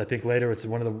about this, I think, later. It's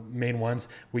one of the main ones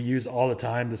we use all the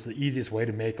time. This is the easiest way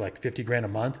to make like 50 grand a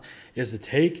month, is to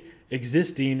take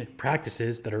existing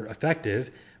practices that are effective,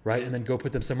 right, and then go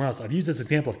put them somewhere else. I've used this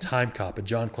example of Time Cop, a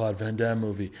Jean-Claude Van Damme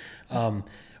movie,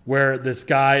 where this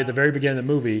guy, at the very beginning of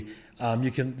the movie,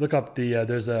 you can look up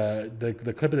there's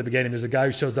the clip at the beginning. There's a guy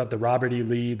who shows up, the Robert E.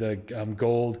 Lee, the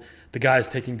gold. The guy is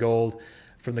taking gold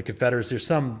from the Confederacy. There's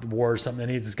some war or something.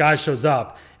 And this guy shows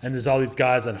up, and there's all these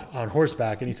guys on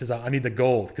horseback, and he says, I need the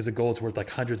gold, because the gold's worth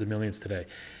like hundreds of millions today,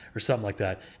 or something like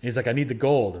that. And he's like, I need the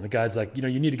gold. And the guy's like, you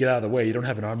need to get out of the way. You don't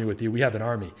have an army with you. We have an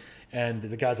army. And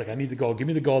the guy's like, I need the gold. Give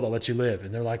me the gold. I'll let you live.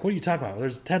 And they're like, what are you talking about? Well,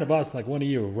 there's 10 of us, like one of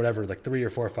you, or whatever, like 3 or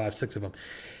 4 or 5, 6 of them.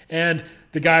 And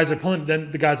the guys are pulling.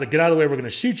 Then the guy's like, get out of the way. We're going to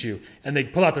shoot you. And they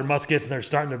pull out their muskets, and they're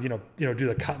starting to, do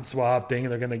the cut and swab thing.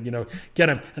 And they're going to, get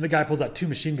him. And the guy pulls out 2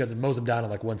 machine guns and mows him down in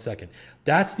like 1 second.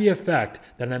 That's the effect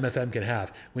that an MFM can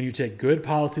have. When you take good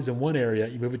policies in one area,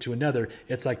 you move it to another.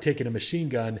 It's like taking a machine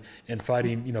gun and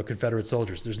fighting, Confederate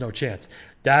soldiers. There's no chance.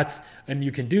 And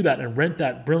you can do that and rent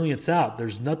that brilliance out.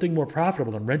 There's nothing more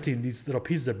profitable than renting these little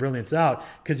pieces of brilliance out,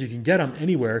 because you can get them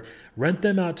anywhere. Rent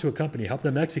them out to a company, help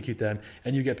them execute them,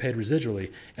 and you get paid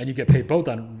residually. And you get paid both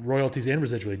on royalties and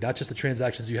residually, not just the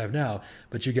transactions you have now,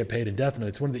 but you get paid indefinitely.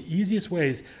 It's one of the easiest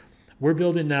ways. We're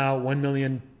building now 1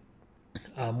 million.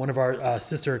 One of our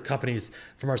sister companies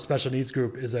from our special needs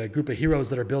group is a group of heroes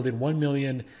that are building 1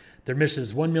 million. Their mission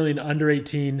is 1 million under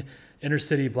 18 inner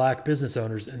city black business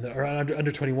owners, or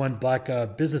under 21 black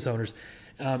business owners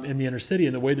in the inner city.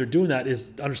 And the way they're doing that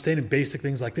is understanding basic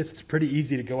things like this. It's pretty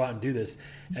easy to go out and do this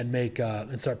and make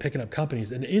and start picking up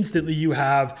companies. And instantly you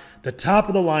have the top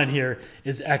of the line here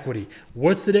is equity.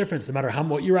 What's the difference? No matter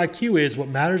what your IQ is, what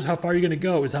matters how far you're going to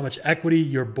go is how much equity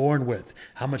you're born with,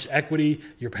 how much equity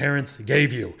your parents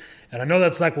gave you. And I know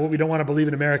that's like what we don't want to believe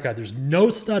in America. There's no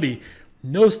study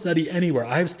anywhere.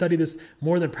 I have studied this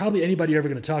more than probably anybody you're ever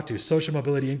going to talk to, social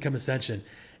mobility, income ascension,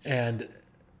 and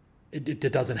it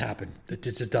doesn't happen. It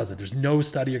just doesn't. There's no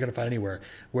study you're going to find anywhere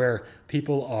where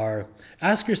people are.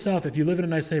 Ask yourself, if you live in a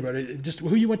nice neighborhood, just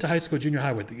who you went to high school, junior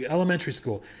high with, elementary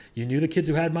school. You knew the kids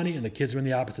who had money and the kids were on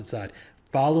the opposite side.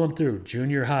 Follow them through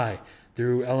junior high,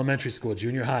 through elementary school,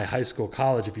 junior high, high school,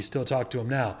 college. If you still talk to them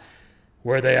now,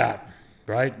 where are they at,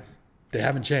 right? They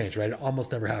haven't changed, right? It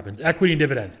almost never happens. Equity and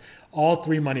dividends, all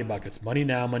 3 money buckets: money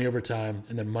now, money over time,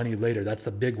 and then money later. That's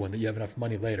the big one, that you have enough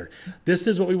money later. This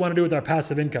is what we want to do with our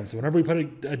passive income. So whenever we put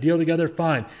a deal together,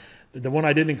 fine. The one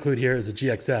I didn't include here is a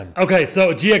GXM. Okay,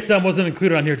 so GXM wasn't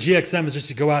included on here. GXM is just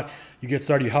you go out, you get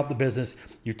started, you help the business,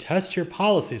 you test your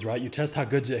policies, right? You test how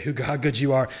good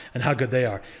you are and how good they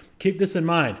are. Keep this in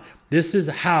mind. This is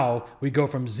how we go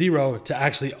from zero to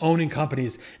actually owning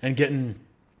companies and getting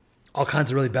all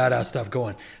kinds of really badass stuff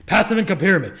going. Passive income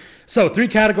pyramid. So 3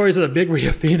 categories of the big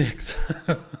Rhea Phoenix.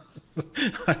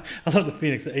 I love the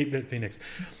Phoenix, the 8-bit Phoenix.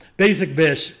 Basic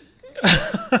Bish.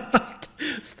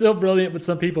 Still brilliant, but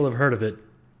some people have heard of it.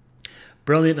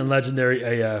 Brilliant and legendary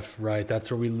AF, right?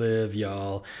 That's where we live,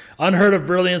 y'all. Unheard of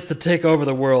brilliance to take over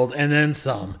the world, and then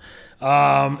some.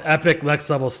 Epic, next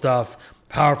level stuff.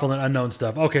 Powerful and unknown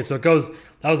stuff. Okay, so it goes,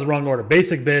 that was the wrong order.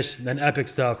 Basic Bish, then epic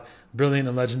stuff. Brilliant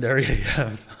and legendary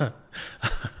AF.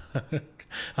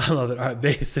 I love it. All right,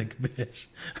 basic Bish.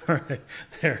 All right,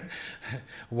 there.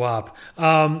 WAP.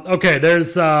 Okay,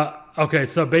 there's, okay,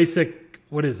 so basic,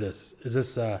 what is this? Is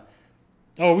this,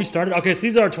 we started? Okay, so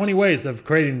these are 20 ways of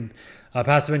creating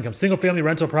passive income. Single family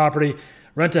rental property,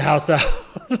 rent a house out.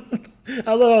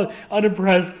 I love how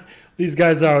unimpressed these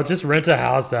guys are. Just rent a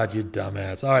house out, you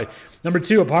dumbass. All right, number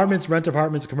 2, apartments, rent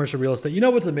apartments, commercial real estate. You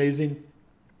know what's amazing?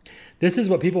 This is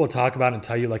what people will talk about and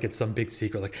tell you like it's some big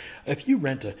secret. Like, if you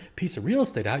rent a piece of real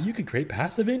estate out, you could create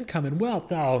passive income and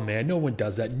wealth. Oh, man, no one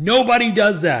does that. Nobody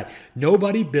does that.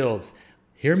 Nobody builds.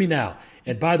 Hear me now.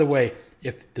 And by the way,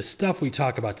 if the stuff we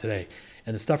talk about today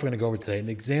and the stuff we're going to go over today, and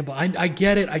the example, I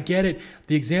get it.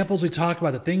 The examples we talk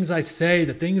about, the things I say,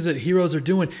 the things that heroes are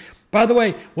doing. By the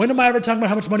way, when am I ever talking about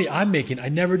how much money I'm making? I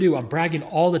never do. I'm bragging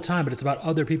all the time, but it's about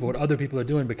other people, what other people are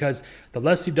doing, because the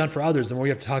less you've done for others, the more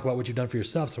you have to talk about what you've done for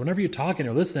yourself. So whenever you're talking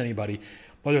or listening to anybody,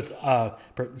 whether it's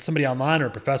somebody online or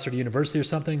a professor at a university or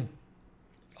something,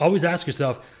 always ask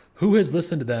yourself, who has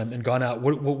listened to them and gone out?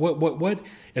 What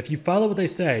if you follow what they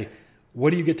say,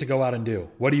 what do you get to go out and do?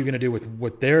 What are you going to do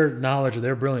with their knowledge or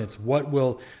their brilliance?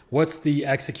 What's the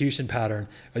execution pattern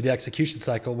or the execution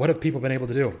cycle? What have people been able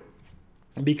to do?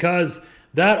 Because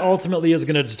that ultimately is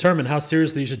going to determine how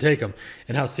seriously you should take them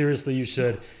and how seriously you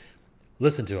should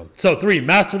listen to them. So 3,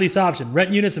 master lease option, rent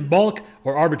units in bulk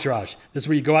or arbitrage. This is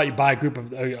where you go out, you buy a group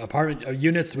of apartment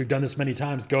units. We've done this many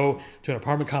times. Go to an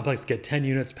apartment complex, get 10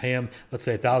 units, pay them, let's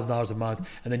say $1,000 a month,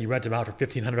 and then you rent them out for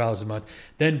 $1,500 a month.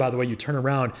 Then, by the way, you turn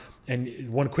around, and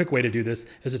one quick way to do this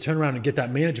is to turn around and get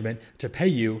that management to pay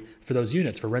you for those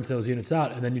units, for renting those units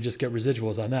out, and then you just get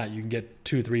residuals on that. You can get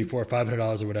 $200, $300, $400,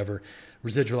 $500 or whatever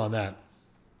residual on that.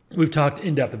 We've talked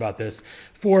in depth about this.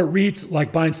 4, REITs,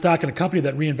 like buying stock in a company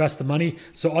that reinvests the money.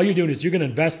 So all you're doing is you're going to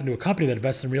invest into a company that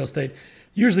invests in real estate.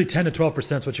 Usually 10 to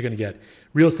 12% is what you're going to get.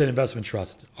 Real estate investment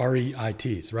trust,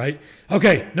 REITs, right?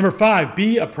 Okay, number 5,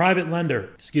 be a private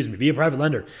lender. Be a private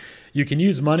lender. You can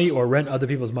use money or rent other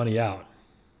people's money out,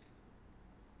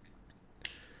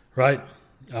 right?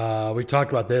 We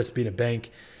talked about this, being a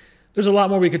bank. There's a lot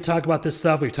more we could talk about this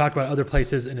stuff. We've talked about other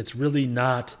places, and it's really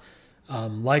not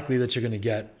likely that you're going to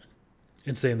get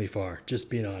insanely far,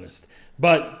 just being honest.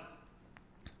 But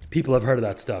people have heard of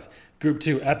that stuff. Group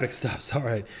 2, epic stuff. All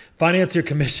right. Finance your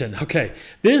commission. Okay.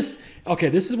 This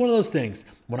is one of those things.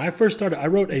 When I first started, I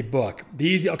wrote a book. The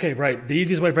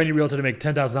easiest way for any realtor to make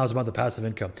 $10,000 a month of passive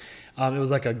income. It was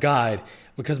like a guide,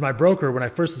 because my broker, when I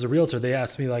first was a realtor, they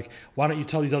asked me, like, why don't you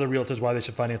tell these other realtors why they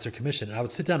should finance their commission? And I would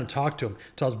sit down and talk to them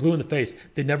until I was blue in the face.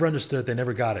 They never understood it. They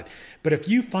never got it. But if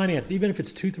you finance, even if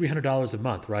it's $200, $300 a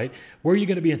month, right? Where are you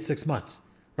going to be in 6 months?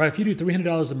 Right? If you do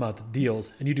 $300 a month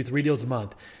deals and you do 3 deals a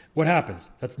month, what happens?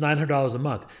 That's $900 a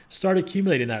month. Start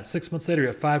accumulating that. 6 months later,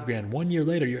 you're at $5,000. 1 year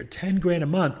later, you're at $10,000 a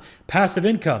month passive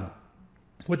income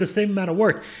with the same amount of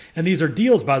work. And these are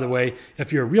deals, by the way,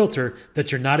 if you're a realtor,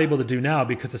 that you're not able to do now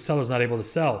because the seller's not able to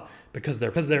sell because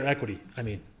of their equity. All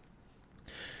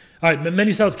right,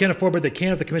 many sellers can't afford, but they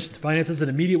can if the commission's finances. An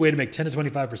immediate way to make 10 to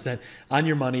 25% on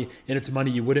your money, and it's money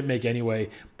you wouldn't make anyway.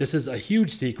 This is a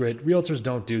huge secret. Realtors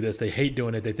don't do this. They hate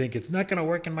doing it. They think it's not going to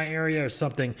work in my area or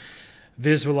something.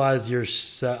 Visualize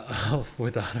yourself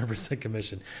with 100%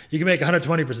 commission. You can make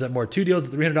 120% more. 2 deals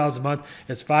at $300 a month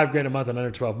is $5,000 a month in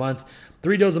under 12 months.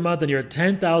 3 deals a month and you're at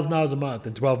 $10,000 a month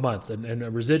in 12 months. And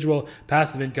a residual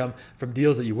passive income from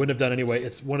deals that you wouldn't have done anyway.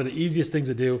 It's one of the easiest things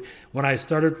to do. When I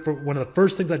started, one of the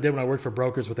first things I did when I worked for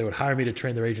brokers, what they would hire me to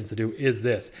train their agents to do is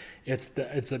this.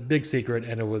 It's a big secret,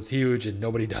 and it was huge, and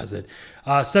nobody does it.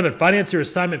 7, finance your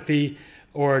assignment fee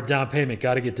or down payment.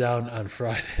 Got to get down on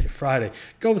Friday.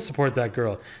 Go support that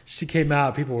girl. She came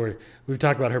out. We've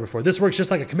talked about her before. This works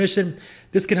just like a commission.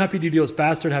 This can help you do deals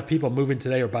faster and have people moving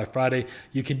today or by Friday.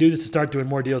 You can do this to start doing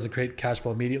more deals and create cash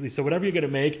flow immediately. So whatever you're going to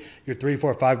make, your $3,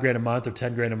 $4, $5,000 a month or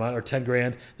 $10,000 a month or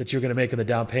 $10,000 that you're going to make in the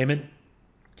down payment,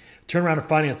 turn around and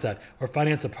finance that, or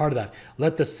finance a part of that.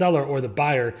 Let the seller or the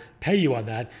buyer pay you on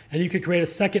that, and you could create a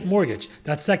second mortgage.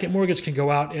 That second mortgage can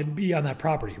go out and be on that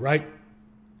property, right?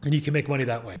 And you can make money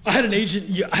that way. I had an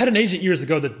agent years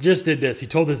ago that just did this. He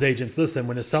told his agents, listen,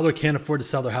 when a seller can't afford to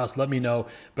sell their house, let me know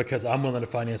because I'm willing to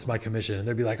finance my commission. And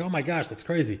they'd be like, oh my gosh, that's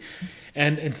crazy.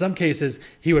 And in some cases,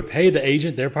 he would pay the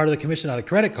agent their part of the commission on a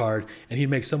credit card, and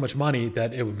he'd make so much money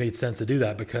that it would make sense to do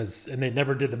that and they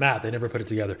never did the math. They never put it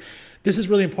together. This is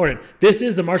really important. This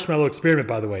is the marshmallow experiment,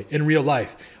 by the way, in real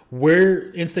life.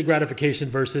 We're instant gratification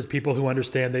versus people who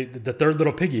understand the third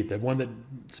little piggy, the one that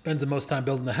spends the most time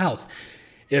building the house.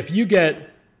 If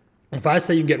I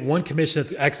say you can get one commission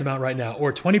that's X amount right now,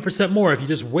 or 20% more if you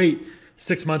just wait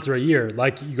 6 months or a year,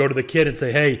 like you go to the kid and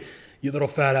say, hey, you little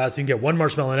fat ass, you can get 1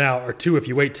 marshmallow now, or 2 if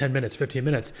you wait 10 minutes, 15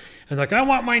 minutes. And like, I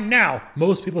want mine now.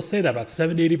 Most people say that, about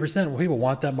 70, 80% of people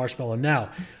want that marshmallow now.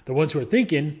 The ones who are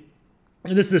thinking,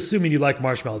 and this is assuming you like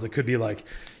marshmallows. It could be like,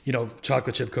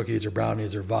 chocolate chip cookies or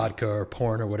brownies or vodka or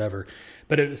porn or whatever.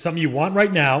 But it's something you want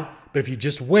right now, but if you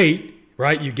just wait,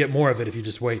 right, you get more of it if you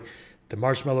just wait. The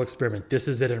marshmallow experiment. This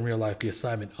is it in real life, the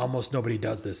assignment. Almost nobody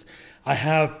does this.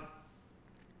 I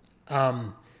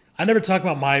never talk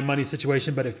about my money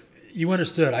situation, but if you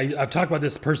understood, I've talked about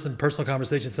this personal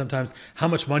conversation sometimes, how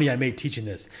much money I made teaching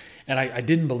this. And I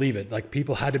didn't believe it. Like,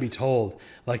 people had to be told,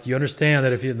 like, you understand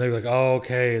that they're like, oh,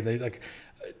 okay. And they like,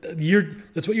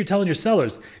 That's what you're telling your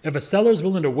sellers. If a seller is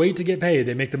willing to wait to get paid,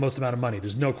 they make the most amount of money.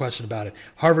 There's no question about it.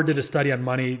 Harvard did a study on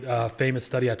money, famous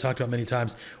study I talked about many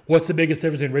times. What's the biggest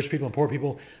difference between rich people and poor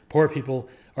people? Poor people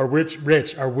are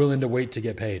rich are willing to wait to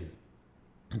get paid.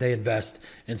 They invest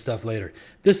in stuff later.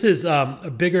 This is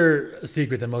a bigger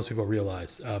secret than most people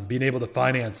realize. Being able to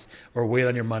finance or wait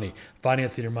on your money,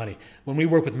 financing your money. When we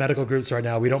work with medical groups right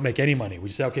now, we don't make any money. We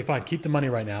just say, okay, fine, keep the money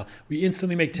right now. We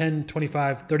instantly make 10,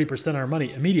 25, 30% of our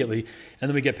money immediately, and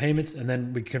then we get payments, and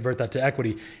then we convert that to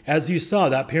equity. As you saw,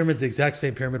 that pyramid's the exact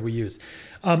same pyramid we use.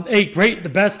 8, great, the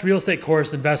best real estate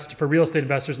course for real estate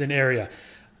investors in area.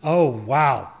 Oh,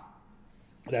 wow.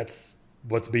 That's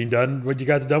what's being done, what you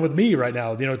guys have done with me right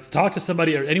now. It's talk to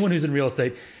somebody or anyone who's in real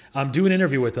estate, do an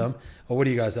interview with them. Or what do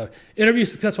you guys have? Interview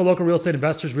successful local real estate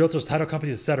investors, realtors, title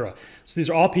companies, etc. So these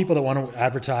are all people that want to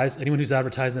advertise. Anyone who's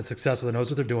advertising that's successful, that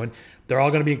knows what they're doing, they're all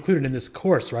going to be included in this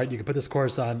course, right? You can put this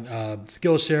course on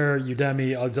Skillshare,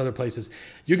 Udemy, all these other places.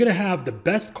 You're going to have the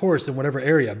best course in whatever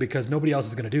area because nobody else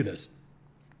is going to do this.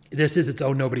 This is its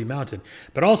own nobody mountain.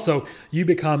 But also, you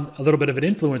become a little bit of an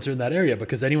influencer in that area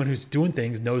because anyone who's doing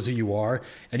things knows who you are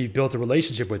and you've built a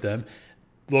relationship with them.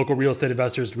 Local real estate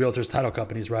investors, realtors, title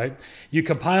companies, right? You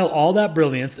compile all that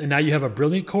brilliance and now you have a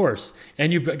brilliant course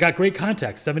and you've got great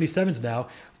contacts, 77s now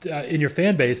in your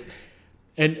fan base.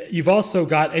 And you've also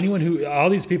got all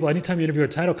these people, anytime you interview a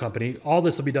title company, all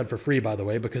this will be done for free, by the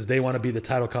way, because they want to be the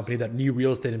title company that new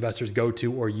real estate investors go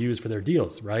to or use for their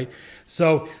deals, right?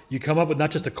 So you come up with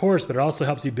not just a course, but it also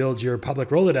helps you build your public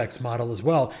Rolodex model as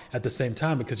well at the same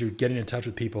time because you're getting in touch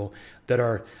with people that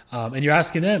are, and you're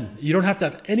asking them. You don't have to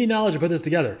have any knowledge to put this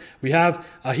together. We have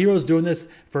heroes doing this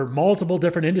for multiple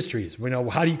different industries. We know,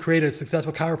 how do you create a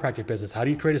successful chiropractic business? How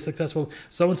do you create a successful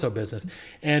so-and-so business?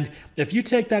 And if you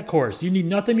take that course, you need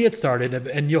nothing to get started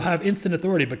and you'll have instant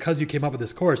authority because you came up with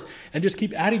this course and just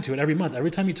keep adding to it every month.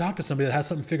 Every time you talk to somebody that has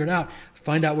something figured out,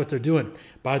 find out what they're doing.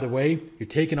 By the way, you're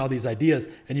taking all these ideas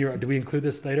and do we include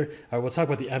this later? All right, we'll talk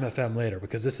about the MFM later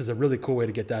because this is a really cool way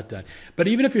to get that done. But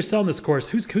even if you're selling this course,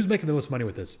 who's making the most money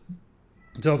with this?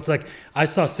 So it's like, I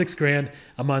saw $6,000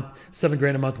 a month,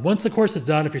 $7,000 a month. Once the course is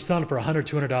done, if you're selling it for $100,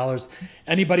 $200,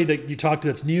 anybody that you talk to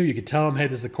that's new, you could tell them, hey,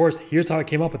 this is a course. Here's how I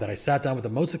came up with it. I sat down with the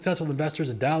most successful investors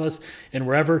in Dallas and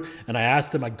wherever, and I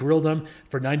asked them, I grilled them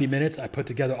for 90 minutes. I put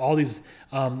together all these,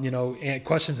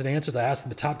 questions and answers. I asked them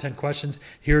the top 10 questions.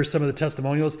 Here are some of the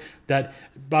testimonials that,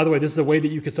 by the way, this is a way that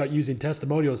you can start using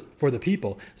testimonials for the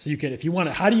people. So you can, if you want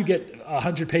to, how do you get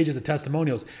 100 pages of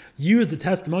testimonials? Use the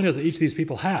testimonials that each of these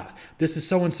people have. This is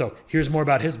so-and-so. Here's more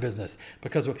about his business.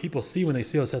 Because what people see when they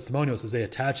see those testimonials is they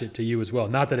attach it to you as well.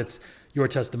 Not that it's your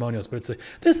testimonials, but it's like,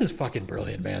 this is fucking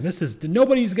brilliant, man. This is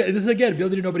again,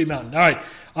 building your nobody mountain. All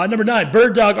right. Number 9,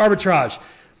 bird dog arbitrage.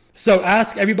 So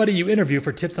ask everybody you interview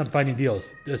for tips on finding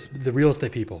deals, the real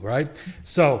estate people, right?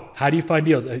 So how do you find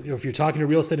deals? If you're talking to a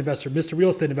real estate investor, Mr. Real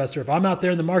Estate Investor, if I'm out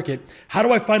there in the market, how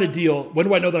do I find a deal? When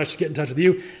do I know that I should get in touch with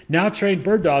you? Now train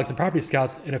bird dogs and property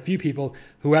scouts and a few people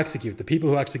who execute, the people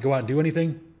who actually go out and do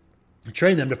anything,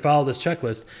 train them to follow this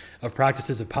checklist of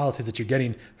practices and policies that you're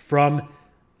getting from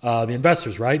the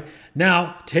investors, right?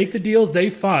 Now, take the deals they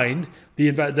find,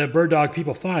 the bird dog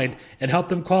people find, and help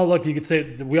them call. Look, you could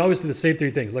say, we always do the same 3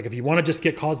 things. Like if you want to just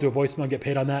get calls to a voicemail and get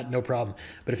paid on that, no problem.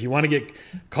 But if you want to get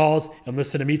calls and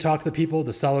listen to me talk to the people,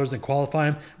 the sellers, and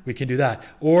qualify them, we can do that.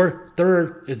 Or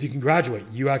third is you can graduate.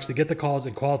 You actually get the calls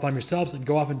and qualify them yourselves and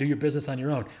go off and do your business on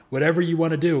your own. Whatever you want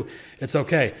to do, it's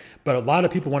okay. But a lot of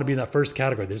people want to be in that first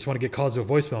category. They just want to get calls to a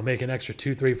voicemail, make an extra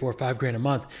 $2, $3, $4, $5,000 a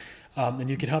month.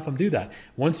 And you can help them do that.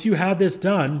 Once you have this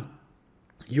done,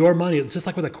 your money, it's just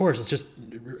like with a course, it's just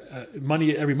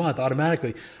money every month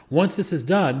automatically. Once this is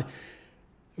done,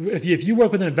 if you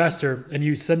work with an investor and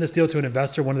you send this deal to an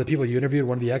investor, one of the people you interviewed,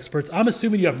 one of the experts, I'm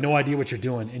assuming you have no idea what you're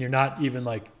doing and you're not even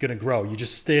like going to grow. You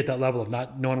just stay at that level of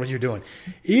not knowing what you're doing.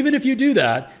 Even if you do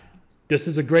that, this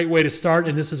is a great way to start,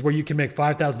 and this is where you can make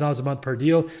 $5,000 a month per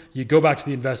deal. You go back to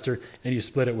the investor and you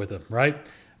split it with them, right?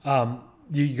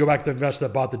 You go back to the investor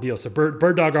that bought the deal. So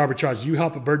bird dog arbitrage, you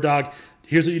help a bird dog.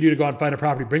 Here's what you do to go out and find a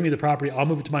property. Bring me the property. I'll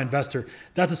move it to my investor.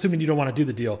 That's assuming you don't want to do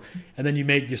the deal. And then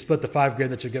you split the $5,000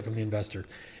 that you get from the investor.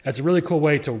 That's a really cool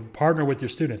way to partner with your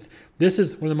students. This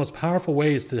is one of the most powerful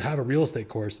ways to have a real estate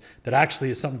course that actually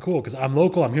is something cool because I'm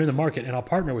local, I'm here in the market, and I'll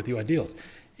partner with you on deals.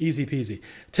 Easy peasy.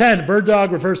 10, bird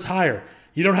dog reverse hire.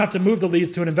 You don't have to move the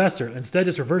leads to an investor. Instead,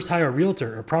 just reverse hire a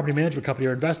realtor or property management company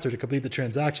or investor to complete the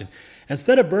transaction.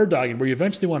 Instead of bird dogging, where you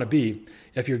eventually want to be,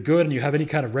 if you're good and you have any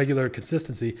kind of regular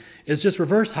consistency, is just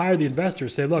reverse hire the investor.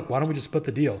 Say, look, why don't we just split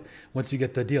the deal once you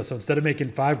get the deal? So instead of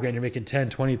making $5,000, you're making 10,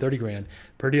 20, 30 grand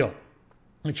per deal.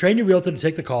 And train your realtor to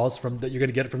take the calls that you're going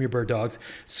to get from your bird dogs,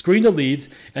 screen the leads,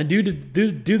 and do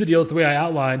the deals the way I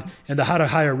outlined, and the how to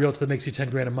hire a realtor that makes you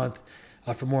 10 grand a month.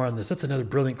 For more on this, that's another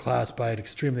brilliant class by an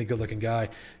extremely good-looking guy.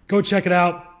 Go check it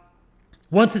out.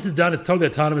 Once this is done, it's totally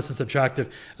autonomous and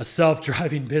subtractive, a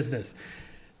self-driving business.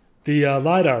 The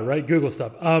LiDAR, right? Google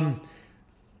stuff.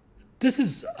 This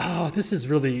is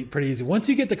really pretty easy. Once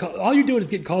you get the call, all you're doing is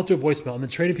getting calls to a voicemail and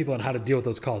then training people on how to deal with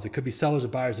those calls. It could be sellers or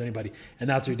buyers or anybody, and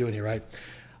that's what you're doing here, right?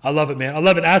 I love it, man. I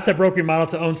love an asset brokering model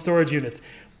to own storage units.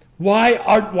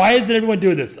 Why isn't everyone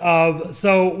doing this?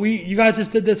 So you guys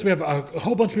just did this. We have a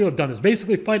whole bunch of people have done this.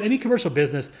 Basically, find any commercial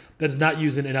business that is not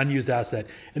using an unused asset.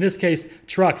 In this case,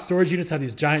 trucks. Storage units have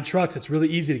these giant trucks. It's really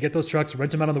easy to get those trucks,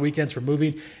 rent them out on the weekends for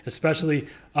moving, especially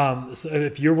so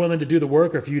if you're willing to do the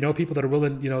work, or if you know people that are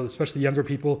willing, especially younger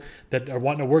people that are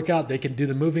wanting to work out, they can do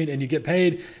the moving and you get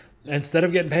paid. Instead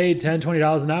of getting paid $10,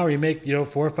 $20 an hour, you make $400,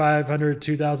 $500,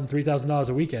 $2,000, $3,000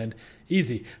 a weekend.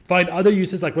 Easy. Find other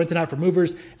uses like renting out for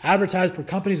movers. Advertise for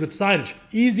companies with signage.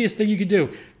 Easiest thing you can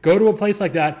do. Go to a place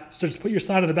like that. Just put your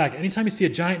sign on the back. Anytime you see a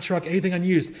giant truck, anything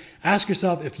unused, ask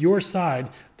yourself if your sign,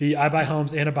 the I Buy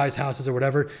Homes, Anna Buys Houses, or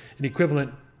whatever, an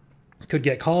equivalent, could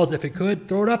get calls. If it could,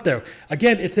 throw it up there.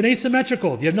 Again, it's an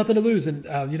asymmetrical. You have nothing to lose. And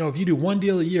if you do one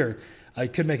deal a year, you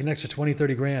could make an extra 20,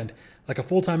 30 grand, like a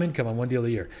full-time income on one deal a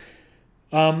year.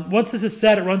 Once this is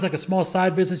set, it runs like a small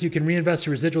side business. You can reinvest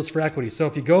your residuals for equity. So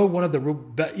if you go, one of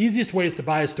the easiest ways to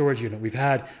buy a storage unit, we've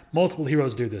had multiple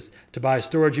heroes do this, to buy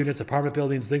storage units, apartment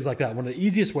buildings, things like that. One of the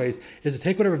easiest ways is to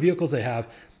take whatever vehicles they have,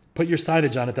 put your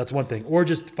signage on it, that's one thing, or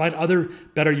just find other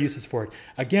better uses for it.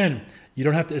 Again, you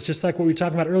don't have to, it's just like what we were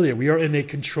talking about earlier. We are in a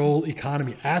control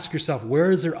economy. Ask yourself,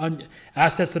 where is there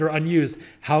assets that are unused?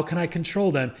 How can I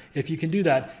control them? If you can do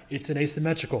that, it's an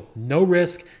asymmetrical. No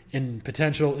risk and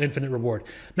potential infinite reward.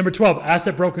 Number 12,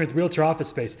 asset brokering with realtor office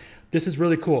space. This is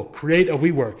really cool. Create a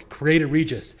WeWork, create a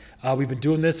Regis. We've been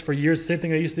doing this for years. Same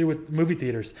thing I used to do with movie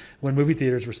theaters when movie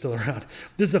theaters were still around.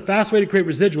 This is a fast way to create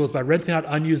residuals by renting out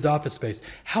unused office space.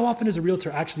 How often does a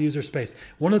realtor actually use their space?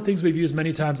 One of the things we've used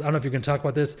many times, I don't know if you're going to talk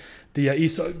about this, the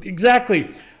ESO.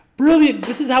 Exactly. Brilliant.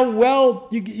 This is how well,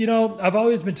 I've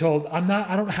always been told,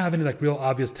 I don't have any like real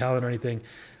obvious talent or anything.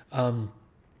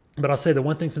 But I'll say the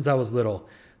one thing since I was little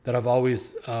that I've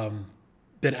always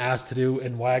been asked to do,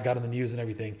 and why I got in the news and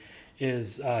everything,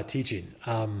 is teaching.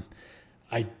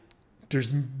 There's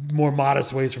more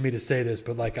modest ways for me to say this,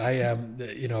 but like I am,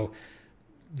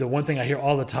 the one thing I hear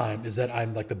all the time is that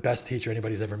I'm like the best teacher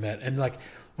anybody's ever met. And like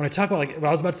when I talk about when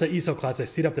I was about to say ESO class, I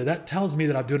see it up there. That tells me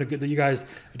that that you guys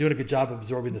are doing a good job of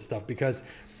absorbing this stuff, because,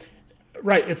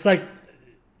 right, it's like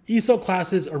ESO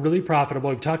classes are really profitable.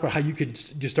 We've talked about how you could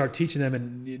just start teaching them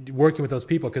and working with those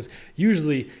people, because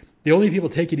usually the only people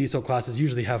taking ESO classes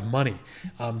usually have money.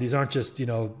 These aren't just,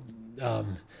 the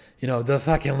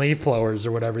fucking leaf blowers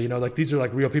or whatever, like these are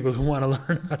like real people who want to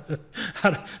learn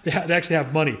they actually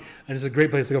have money, and it's a great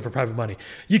place to go for private money.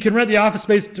 You can rent the office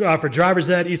space for driver's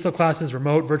ed, ESO classes,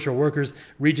 remote, virtual workers,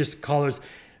 Regis callers.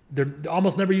 They're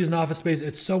almost never using office space.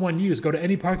 It's so unused. Go to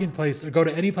any parking place or go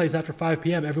to any place after 5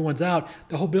 p.m. Everyone's out.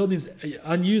 The whole building's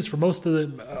unused for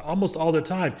almost all the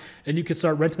time. And you can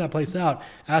start renting that place out.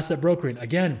 Asset brokering.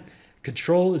 Again,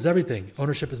 control is everything.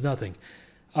 Ownership is nothing.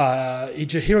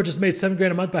 Each hero just made $7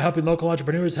 grand a month by helping local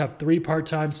entrepreneurs have 3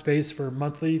 part-time space for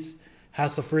monthlies,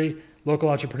 hassle-free. Local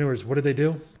entrepreneurs, what do they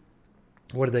do?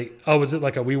 Was it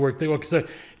like a WeWork thing? Okay, so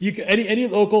any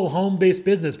local home-based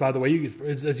business, by the way,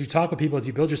 as you talk with people, as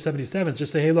you build your 77s,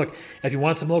 just say, hey, look, if you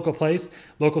want some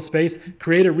local space,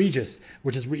 create a Regis,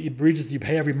 which is Regis you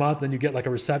pay every month, then you get like a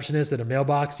receptionist and a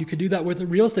mailbox. You could do that with a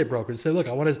real estate broker and say, look,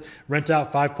 I want to rent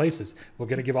out 5 places. We're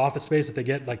going to give office space if they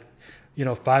get 5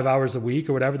 hours a week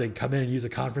or whatever. They can come in and use a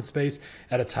conference space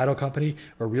at a title company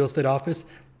or real estate office.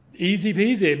 Easy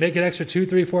peasy. Make an extra $200,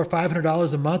 $300, $400,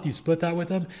 $500 a month. You split that with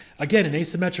them. Again, an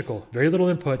asymmetrical, very little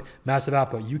input, massive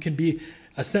output. You can be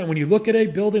when you look at a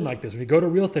building like this, when you go to a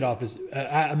real estate office,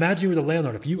 imagine you were the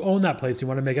landlord. If you own that place, you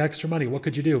want to make extra money. What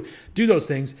could you do? Do those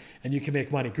things, and you can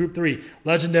make money. Group 3,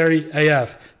 legendary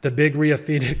AF. The big Rhea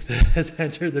Phoenix has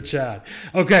entered the chat.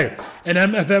 Okay, an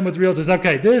MFM with realtors.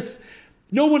 Okay,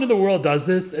 no one in the world does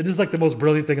this, and this is like the most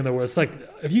brilliant thing in the world. It's like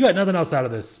if you got nothing else out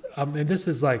of this, and this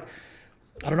is like,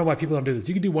 I don't know why people don't do this.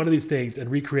 You can do one of these things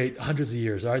and recreate hundreds of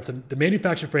years. All right. So the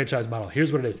manufacturer franchise model,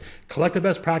 here's what it is. Collect the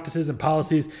best practices and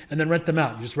policies and then rent them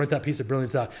out. You just rent that piece of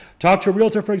brilliance out. Talk to a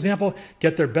realtor, for example,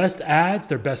 get their best ads,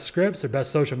 their best scripts, their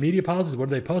best social media policies. What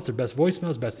do they post? Their best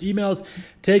voicemails, best emails.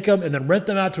 Take them and then rent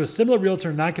them out to a similar realtor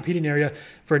in a non-competing area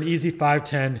for an easy 5,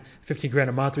 10, 15 grand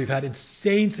a month. We've had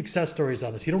insane success stories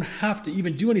on this. You don't have to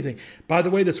even do anything. By the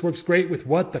way, this works great with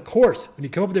what? The course. When you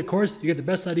come up with your course, you get the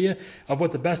best idea of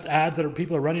what the best ads that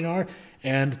people are running are,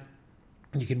 and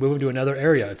you can move them to another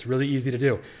area. It's really easy to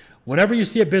do. Whenever you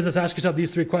see a business, ask yourself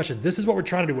these 3 questions. This is what we're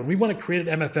trying to do. When we want to create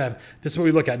an MFM, this is what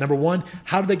we look at. Number 1,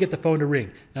 how do they get the phone to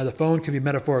ring? Now, the phone could be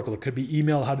metaphorical. It could be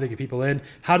email. How do they get people in?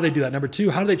 How do they do that? Number 2,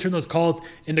 how do they turn those calls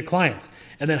into clients?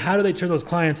 And then how do they turn those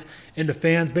clients into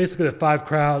fans? Basically, the 5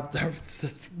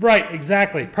 crowds. Right,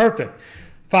 exactly. Perfect.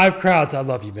 5 crowds. I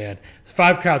love you, man.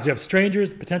 5 crowds. You have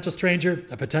strangers, potential stranger,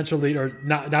 a potential lead, or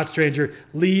not stranger,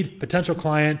 lead, potential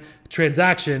client,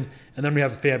 transaction, and then we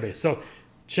have a fan base. So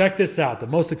check this out. The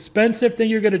most expensive thing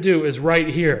you're going to do is right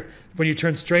here when you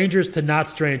turn strangers to not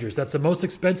strangers. That's the most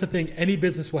expensive thing any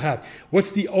business will have.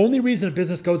 What's the only reason a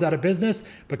business goes out of business?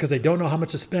 Because they don't know how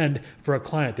much to spend for a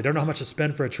client. They don't know how much to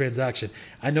spend for a transaction.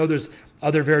 I know there's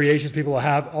other variations people will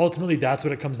have. Ultimately, that's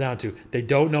what it comes down to. They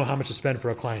don't know how much to spend for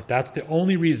a client. That's the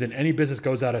only reason any business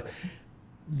goes out of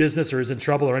business or is in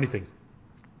trouble or anything.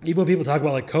 Even when people talk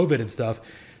about like COVID and stuff,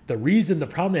 the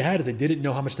problem they had is they didn't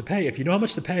know how much to pay. If you know how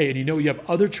much to pay and you know you have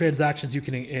other transactions you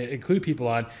can include people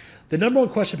on, the number one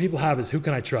question people have is, who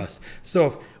can I trust? So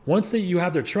if once you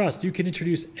have their trust, you can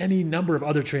introduce any number of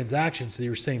other transactions to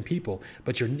your same people,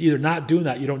 but you're either not doing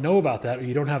that, you don't know about that, or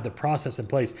you don't have the process in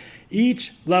place.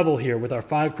 Each level here with our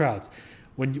 5 crowds,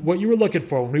 what you were looking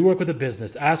for when we work with a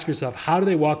business, ask yourself, how do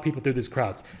they walk people through these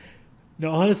crowds?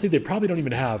 Now, honestly, they probably don't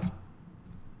even have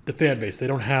the fan base. They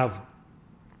don't have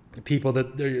people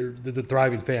that they're the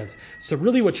thriving fans. So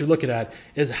really what you're looking at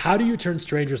is, how do you turn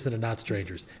strangers into not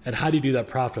strangers? And how do you do that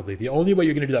profitably? The only way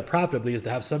you're going to do that profitably is to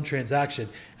have some transaction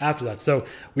after that. So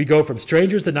we go from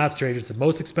strangers to not strangers, the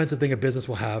most expensive thing a business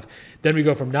will have. Then we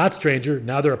go from not stranger,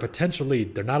 now they're a potential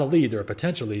lead. They're not a lead, they're a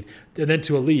potential lead. And then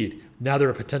to a lead, now they're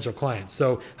a potential client.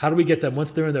 So how do we get them,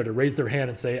 once they're in there, to raise their hand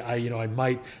and say,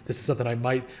 this is something I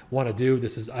might want to do.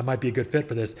 I might be a good fit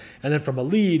for this. And then from a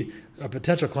lead, a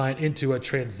potential client, into a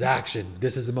transaction.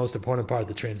 This is the most important part of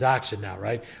the transaction now,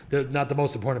 right? Not the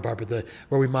most important part, but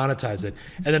where we monetize it.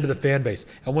 And then to the fan base.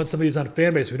 And once somebody's on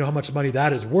fan base, we know how much money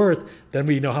that is worth, then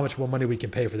we know how much more money we can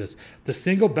pay for this. The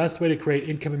single best way to create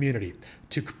income immunity,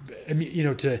 to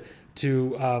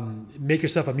make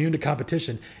yourself immune to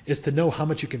competition, is to know how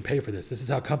much you can pay for this. This is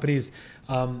how companies,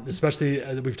 especially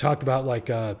we've talked about, like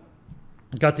Got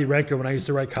the Ranker, when I used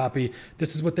to write copy,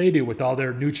 this is what they do with all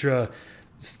their Nutra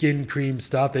skin cream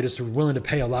stuff. They just are willing to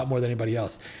pay a lot more than anybody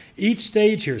else. Each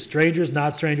stage here, strangers,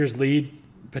 not strangers, lead,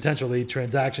 potential lead,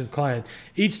 transactions, client.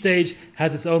 Each stage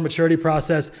has its own maturity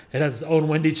process. It has its own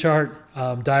Wendy chart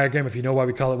diagram. If you know why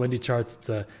we call it Wendy charts, it's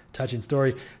a touching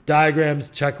story.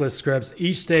 Diagrams, checklists, scripts.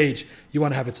 Each stage, you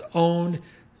want to have its own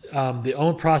the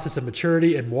own process of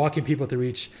maturity and walking people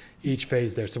through each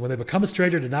phase there. So when they become a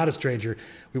stranger to not a stranger,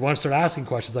 we want to start asking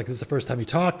questions like, is this the first time you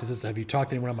talked? Have you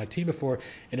talked to anyone on my team before?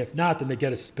 And if not, then they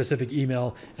get a specific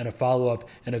email and a follow-up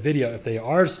and a video. If they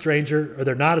are a stranger, or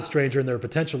they're not a stranger and they're a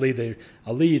potential lead, they're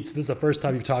a lead. So this is the first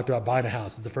time you've talked about buying a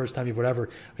house. It's the first time you've whatever.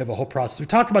 We have a whole process. We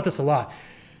talked about this a lot.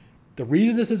 The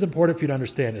reason this is important for you to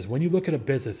understand is, when you look at a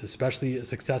business, especially a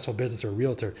successful business or a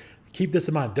realtor, keep this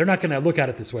in mind. They're not going to look at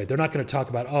it this way. They're not going to talk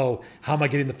about, how am I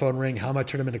getting the phone ring? How am I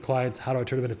turning them into clients? How do I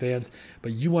turn them into fans?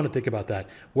 But you want to think about that.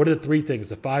 What are the 3 things,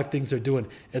 the 5 things they're doing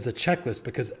as a checklist?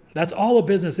 Because that's all a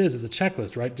business is a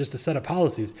checklist, right? Just a set of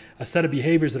policies, a set of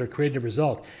behaviors that are creating a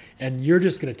result. And you're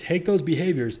just going to take those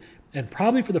behaviors and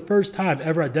probably for the first time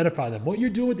ever identify them. What you're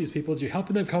doing with these people is you're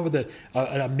helping them come up with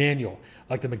a manual,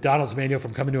 like the McDonald's manual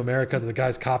from Coming to America that the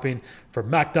guy's copying from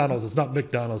McDonald's. It's not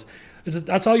McDonald's.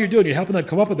 That's all you're doing. You're helping them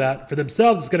come up with that. For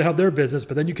themselves, it's going to help their business,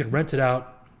 but then you can rent it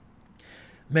out.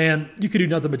 Man, you could do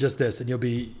nothing but just this, and you'll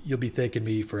be thanking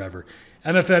me forever.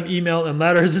 MFM email and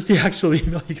letter. Is this the actual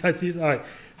email you guys use? All right.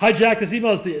 Hi, Jack. This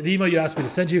email is the email you asked me to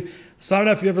send you. So I don't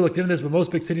know if you ever looked into this, but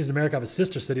most big cities in America have a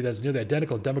sister city that is nearly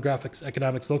identical in demographics,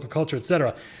 economics, local culture,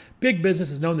 etc. Big business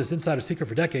has known this insider secret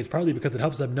for decades, partly because it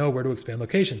helps them know where to expand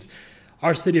locations.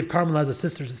 Our city of Carmel has a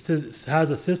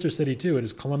sister city too. It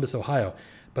is Columbus, Ohio.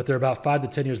 but they're about 5 to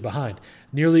 10 years behind.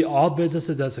 Nearly all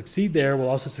businesses that succeed there will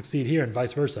also succeed here and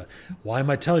vice versa. Why am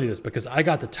I telling you this? Because I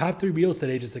got the top 3 real estate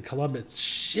agents in Columbus.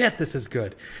 Shit, this is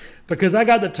good. Because I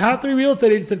got the top 3 real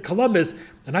estate agents in Columbus,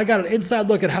 and I got an inside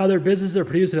look at how their businesses are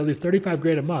producing at least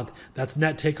 $35,000 a month. That's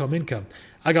net take-home income.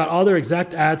 I got all their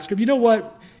exact ad script. You know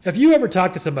what? If you ever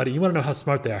talk to somebody, you want to know how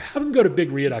smart they are, have them go to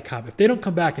bigria.com. If they don't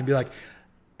come back and be like,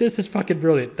 this is fucking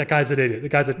brilliant, that guy's an idiot. The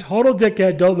guy's a total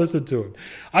dickhead. Don't listen to him.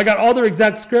 I got all their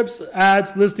exact scripts,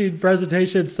 ads, listing,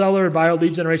 presentation, seller and bio,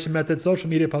 lead generation methods, social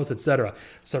media posts, etc.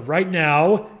 So right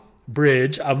now,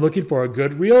 Bridge, I'm looking for a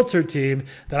good realtor team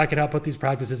that I can help put these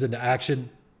practices into action.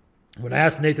 When I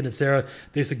asked Nathan and Sarah,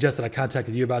 they suggested I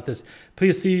contacted you about this.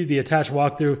 Please see the attached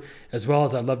walkthrough, as well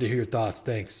as I'd love to hear your thoughts.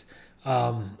 Thanks.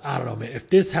 I don't know, man. If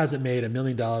this hasn't made $1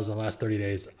 million in the last 30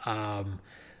 days,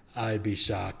 I'd be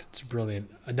shocked. It's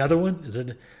brilliant. Another one? Is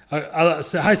it? Hi,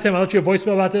 Sam. I'll let you a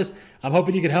voicemail about this. I'm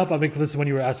hoping you can help. This is one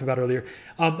you were asking about earlier.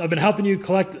 I've been helping you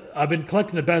collect. I've been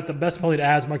collecting the best quality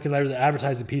ads, marketing letters, and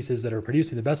advertising pieces that are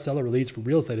producing the best seller leads for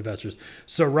real estate investors.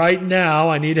 So right now,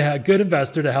 I need a good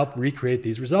investor to help recreate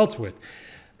these results with.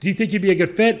 Do you think you'd be a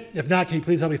good fit? If not, can you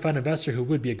please help me find an investor who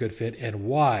would be a good fit and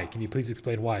why? Can you please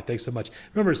explain why? Thanks so much.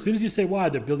 Remember, as soon as you say why,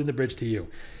 they're building the bridge to you.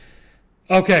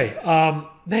 Okay,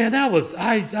 man, that was,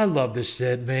 I love this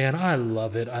shit, man. I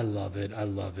love it.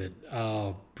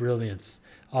 Oh, brilliance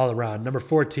all around. Number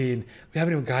 14, we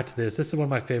haven't even got to this. This is one of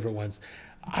my favorite ones.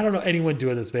 I don't know anyone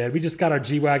doing this, man. We just got our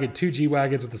G-Wagon, 2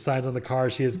 G-Wagons with the signs on the car.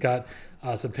 She has got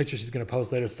some pictures she's going to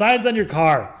post later. Signs on your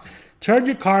car. Turn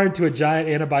your car into a giant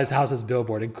Anna Buys Houses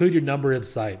billboard. Include your number in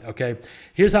sight, okay?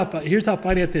 Here's how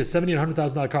financing is $70,000 and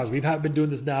 $100,000 cars. We've been doing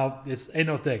this now. It's ain't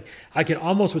no thing. I can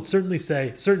almost with certainty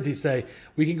say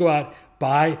we can go out,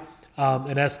 buy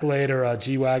an Escalade or a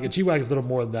G-Wagon. G-Wagon is a little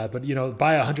more than that, but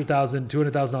buy a $100,000,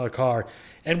 $200,000 car,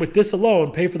 and with this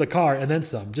alone, pay for the car and then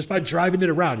some. Just by driving it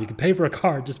around, you can pay for a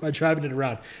car just by driving it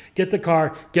around. Get the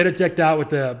car, get it decked out with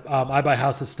the I Buy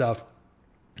Houses stuff.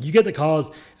 You get the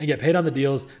calls and get paid on the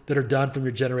deals that are done from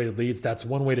your generated leads. That's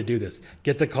one way to do this.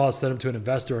 Get the calls, send them to an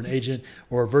investor or an agent,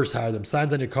 or reverse hire them.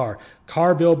 Signs on your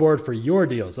car billboard for your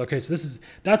deals. Okay, so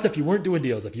that's if you weren't doing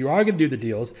deals. If you are going to do the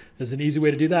deals, there's an easy way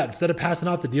to do that. Instead of passing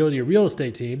off the deal to your real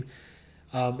estate team,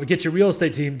 or get your real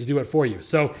estate team to do it for you.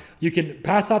 So you can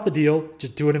pass off the deal,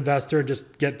 just do an investor and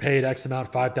just get paid X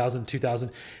amount, $5,000,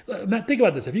 $2,000. Think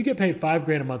about this. If you get paid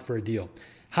 $5,000 a month for a deal,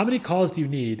 how many calls do you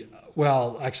need?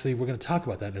 Well, actually, we're going to talk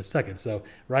about that in a second. So,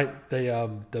 right,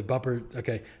 the bumper.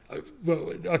 Okay,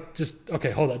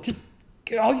 okay. Hold on. Just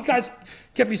all you guys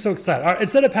get me so excited. All right,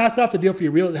 instead of passing off the deal for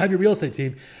have your real estate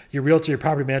team, your realtor, your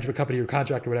property management company, your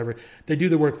contractor, whatever, they do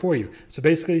the work for you. So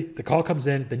basically, the call comes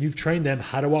in, then you've trained them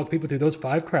how to walk people through those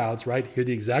 5 crowds. Right, here are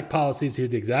the exact policies, here's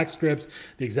the exact scripts,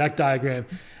 the exact diagram.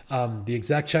 The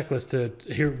exact checklist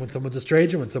to hear when someone's a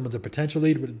stranger, when someone's a potential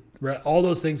lead, all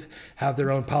those things have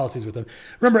their own policies with them.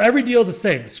 Remember, every deal is the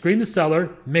same. Screen the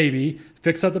seller, maybe.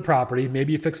 Fix up the property.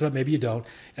 Maybe you fix it up, maybe you don't.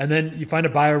 And then you find a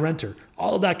buyer or renter.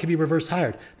 All of that can be reverse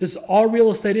hired. This is all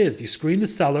real estate is. You screen the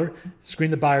seller,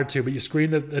 screen the buyer too, but you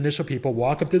screen the initial people,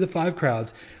 walk them through the 5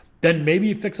 crowds. Then maybe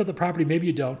you fix up the property, maybe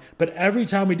you don't. But every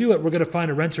time we do it, we're going to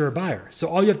find a renter or buyer. So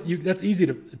all that's easy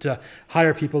to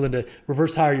hire people and to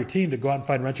reverse hire your team to go out and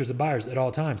find renters and buyers at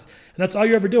all times. And that's all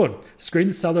you're ever doing. Screen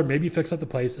the seller, maybe you fix up the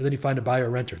place, and then you find a buyer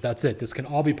or renter. That's it. This can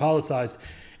all be policized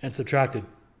and subtracted.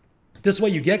 This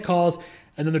way you get calls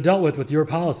and then they're dealt with your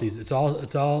policies. It's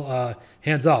all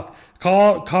hands off.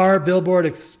 Car billboard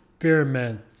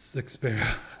experiments.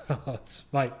 Oh, it's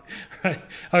Mike, right?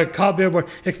 All right, call billboard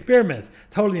experiments.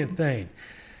 Totally insane.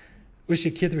 Wish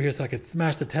your kid were here so I could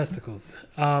smash the testicles.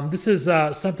 This is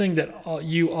something that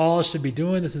you all should be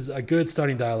doing. This is a good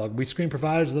starting dialogue. We screen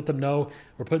providers, let them know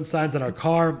we're putting signs on our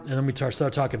car, and then we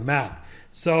start talking math.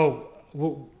 So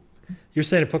you're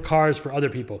saying to put cars for other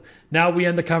people. Now we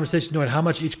end the conversation knowing how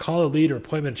much each call or lead or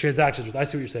appointment or transactions with. I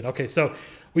see what you're saying. Okay, so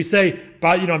we say,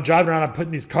 I'm driving around, I'm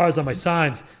putting these cars on my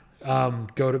signs.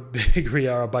 Go to Big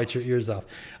Ria or I'll bite your ears off.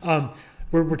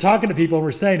 We're talking to people and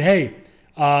we're saying, hey,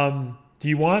 do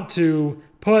you want to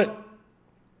put,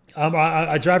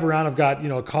 I drive around, I've got,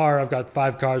 a car, I've got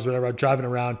 5 cars, whatever, I'm driving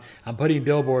around, I'm putting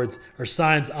billboards or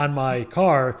signs on my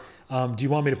car. Do you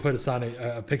want me to put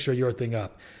a picture of your thing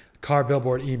up? Car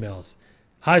billboard emails.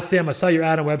 Hi, Sam, I saw your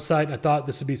ad on a website. I thought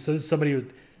this is somebody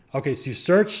okay, so you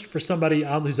search for somebody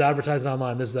who's advertising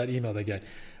online. This is that email they get.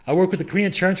 I work with the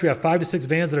Korean Church. We have 5 to 6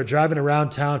 vans that are driving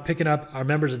around town, picking up our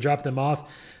members and dropping them off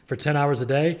for 10 hours a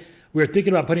day. We are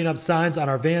thinking about putting up signs on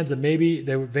our vans, and maybe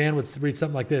the van would read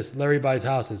something like this: Larry Buys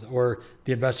Houses, or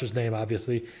the investor's name,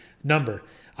 obviously, number.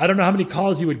 I don't know how many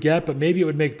calls you would get, but maybe it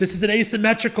would make, this is an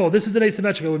asymmetrical. This is an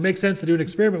asymmetrical. It would make sense to do an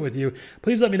experiment with you.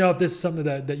 Please let me know if this is something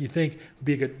that you think would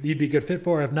be you'd be a good fit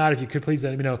for. If not, if you could please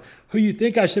let me know who you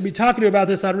think I should be talking to about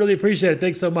this. I'd really appreciate it.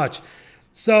 Thanks so much.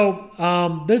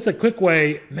 So this is a quick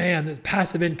way, man, this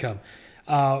passive income.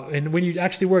 And when you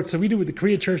actually work, so we do, the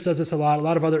Korean church does this a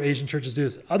lot of other Asian churches do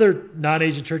this. Other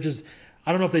non-Asian churches,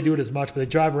 I don't know if they do it as much, but they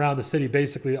drive around the city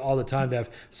basically all the time. They have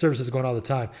services going all the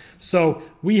time. So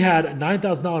we had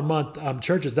 $9,000 a month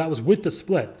churches. That was with the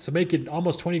split. So making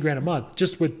almost 20 grand a month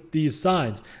just with these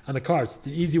signs on the cars. It's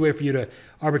an easy way for you to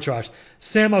arbitrage.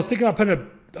 Sam, I was thinking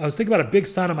about a big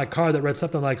sign on my car that read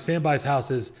something like Sam buys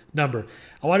houses number.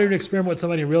 I wanted to experiment with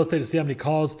somebody in real estate to see how many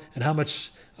calls and how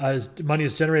much money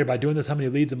is generated by doing this, how many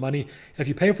leads and money. If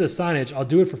you pay for the signage, I'll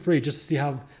do it for free just to see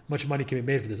how much money can be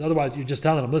made for this. Otherwise, you're just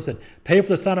telling them, listen, pay for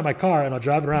the sign on my car and I'll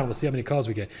drive it around and we'll see how many calls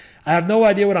we get. I have no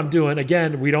idea what I'm doing.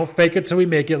 Again, we don't fake it till we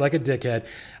make it like a dickhead.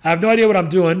 I have no idea what I'm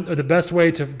doing or the best way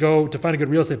to go to find a good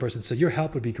real estate person. So your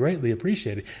help would be greatly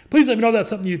appreciated. Please let me know if that's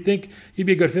something you think you'd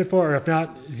be a good fit for, or if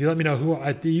not, if you let me know who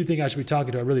you think I should be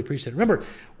talking to, I really appreciate it. Remember,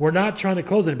 we're not trying to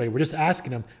close anybody. We're just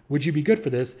asking them, would you be good for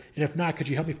this? And if not, could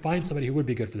you help me find somebody who would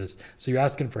be good for this? So you're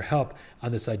asking for help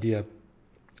on this idea.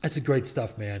 That's a great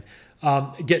stuff, man.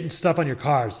 Getting stuff on your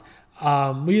cars.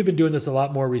 We have been doing this a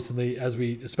lot more recently,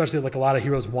 especially like a lot of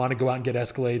heroes want to go out and get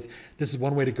Escalades. This is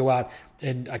one way to go out.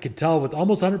 And I can tell with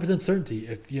almost 100% certainty,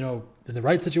 if, in the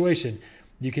right situation,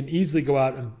 you can easily go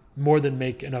out and more than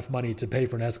make enough money to pay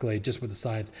for an Escalade just with the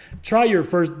signs. Try your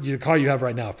car you have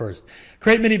right now first.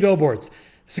 Create mini billboards.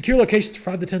 Secure locations for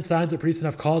 5 to 10 signs that produce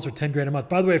enough calls for 10 grand a month.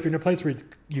 By the way, if you're in a place where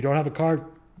you don't have a car,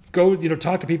 go,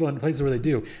 talk to people in places where they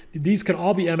do. These can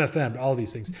all be MFM, all of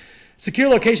these things. Secure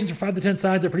locations for 5 to 10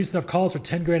 signs that produce enough calls for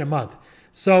 10 grand a month.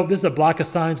 So this is a block of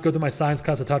signs. Go through my signs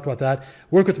class. I talked about that.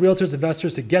 Work with realtors,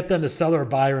 investors to get them the seller,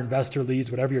 buyer, investor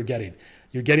leads, whatever you're getting.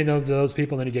 You're getting them to those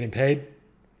people, and then you're getting paid.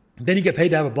 Then you get paid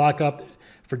to have a block up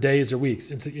for days or weeks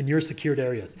in your secured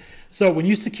areas. So when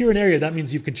you secure an area, that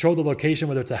means you've controlled the location,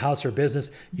 whether it's a house or a business.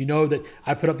 You know that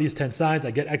I put up these 10 signs,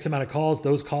 I get X amount of calls.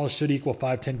 Those calls should equal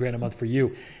 5, 10 grand a month for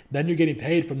you. Then you're getting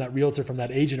paid from that realtor, from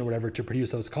that agent or whatever to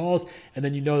produce those calls. And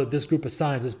then you know that this group of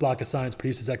signs, this block of signs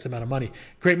produces X amount of money.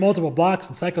 Create multiple blocks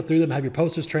and cycle through them. Have your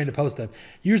posters trained to post them.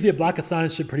 Usually a block of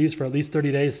signs should produce for at least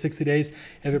 30 days, 60 days.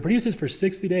 If it produces for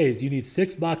 60 days, you need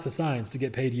 6 blocks of signs to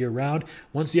get paid year round.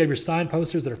 Once you have your sign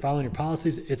posters that are following your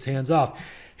policies, it's hands off.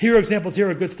 Hero examples here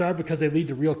are a good start because they lead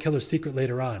to real killer secret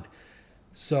later on.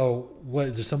 So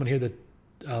is there someone here that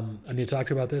I need to talk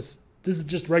to about this? This is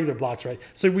just regular blocks, right?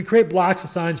 So we create blocks of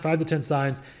signs, 5 to 10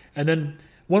 signs. And then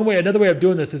another way of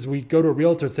doing this is we go to a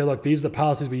realtor and say, look, these are the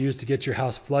policies we use to get your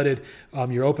house flooded,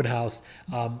 your open house.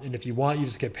 And if you want, you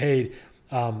just get paid.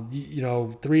 3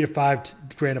 to 5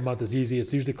 grand a month is easy.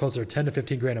 It's usually closer to 10 to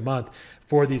 15 grand a month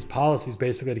for these policies,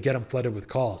 basically, to get them flooded with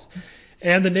calls.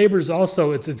 And the neighbors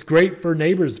also, it's great for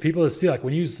neighbors, people to see, like,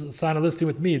 when you sign a listing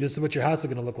with me, this is what your house is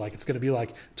going to look like. It's going to be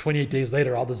like 28 days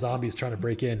later, all the zombies trying to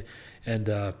break in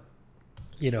and,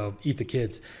 eat the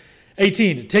kids.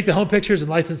 18, take the home pictures and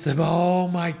license them. Oh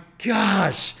my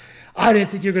gosh. I didn't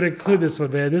think you were going to include this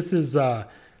one, man. This is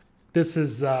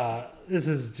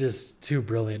just too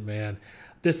brilliant, man.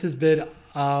 This has been,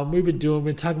 we've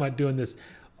been talking about doing this.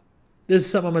 This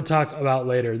is something I'm going to talk about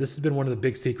later. This has been one of the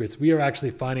big secrets. We are actually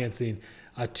financing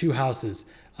 2 houses,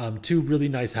 2 really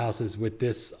nice houses with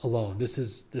this alone. This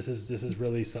is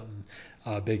really something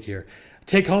big here.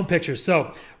 Take home pictures.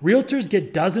 So realtors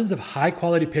get dozens of high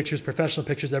quality pictures, professional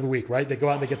pictures every week, right? They go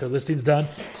out and they get their listings done.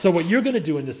 So what you're going to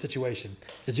do in this situation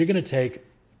is you're going to take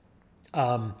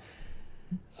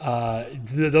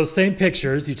those same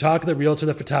pictures. You talk to the realtor,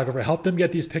 the photographer, help them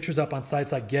get these pictures up on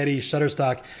sites like Getty,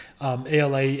 Shutterstock,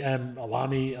 Alamy,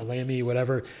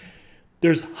 whatever.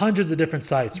 There's hundreds of different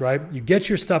sites, right? You get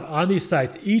your stuff on these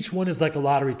sites. Each one is like a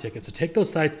lottery ticket. So take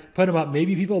those sites, put them up.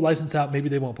 Maybe people license out, maybe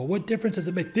they won't. But what difference does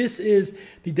it make? This is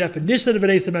the definition of an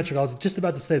asymmetrical. I was just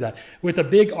about to say that. With a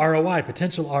big ROI,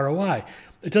 potential ROI.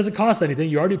 It doesn't cost anything.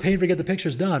 You're already paying to get the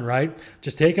pictures done, right?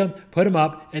 Just take them, put them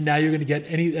up, and now you're going to get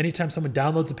anytime someone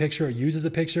downloads a picture or uses a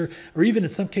picture, or even in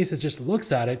some cases just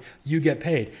looks at it, you get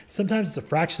paid. Sometimes it's a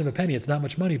fraction of a penny. It's not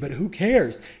much money, but who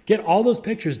cares? Get all those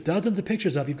pictures, dozens of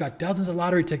pictures up. You've got dozens of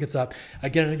lottery tickets up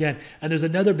again and again. And there's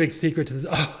another big secret to this.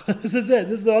 Oh, this is it.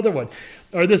 This is the other one.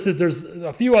 There's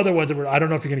a few other ones that I don't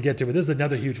know if you're going to get to, but this is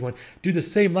another huge one. Do the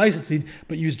same licensing,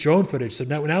 but use drone footage. So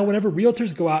now whenever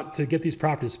realtors go out to get these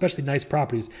properties, especially nice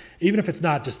properties, even if it's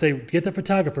not, just get the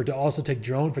photographer to also take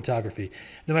drone photography.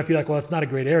 They might be like, well, it's not a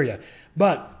great area.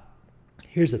 But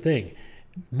here's the thing.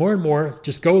 more and more,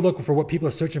 just go look for what people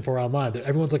are searching for online.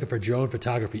 Everyone's looking for drone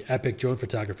photography, epic drone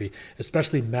photography,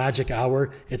 especially magic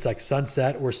hour. It's like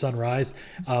sunset or sunrise.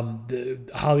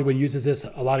 Hollywood uses this.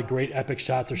 A lot of great epic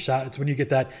shots are shot. It's when you get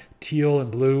that teal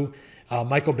and blue.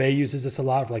 Michael Bay uses this a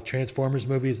lot for like Transformers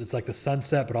movies. It's like the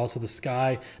sunset, but also the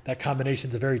sky. That combination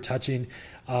is very touching.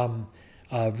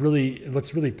 Really, it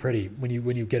looks really pretty when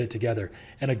you get it together.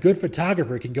 And a good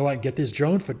photographer can go out and get this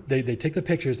drone. They take the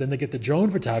pictures and they get the drone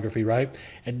photography, right?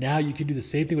 And now you can do the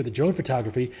same thing with the drone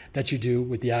photography that you do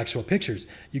with the actual pictures.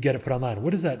 You get it put online.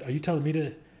 What is that? Are you telling me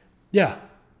to? Yeah.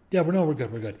 We're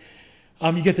good.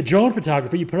 You get the drone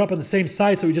photography, you put it up on the same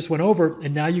sites that we just went over,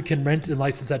 and now you can rent and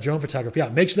license that drone photography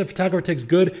out. Make sure the photographer takes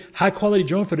good, high quality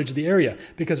drone footage of the area,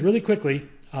 because really quickly,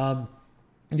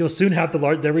 you'll soon have the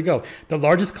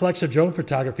largest collection of drone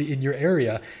photography in your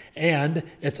area, and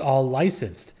it's all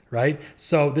licensed, right?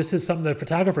 So this is something that a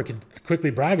photographer can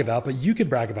quickly brag about, but you can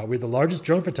brag about. We're the largest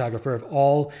drone photographer of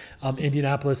all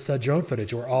Indianapolis drone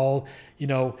footage, or all,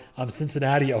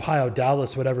 Cincinnati, Ohio,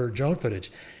 Dallas, whatever drone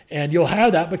footage. And you'll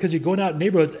have that because you're going out in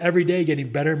neighborhoods every day getting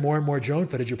better, more and more drone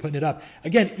footage. You're putting it up.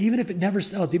 Again, even if it never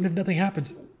sells, even if nothing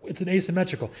happens, it's an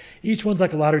asymmetrical. Each one's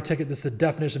like a lottery ticket. This is the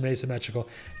definition of an asymmetrical.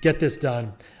 Get this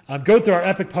done. Go through our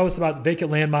epic post about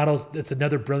vacant land models. It's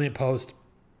another brilliant post.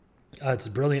 It's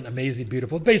brilliant, amazing,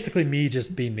 beautiful. Basically me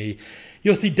just being me.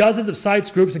 You'll see dozens of sites,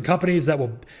 groups, and companies that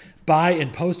will buy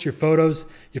and post your photos,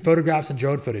 your photographs, and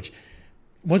drone footage.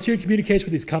 Once you're in communication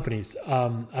with these companies, I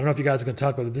don't know if you guys are going to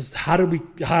talk about it. This is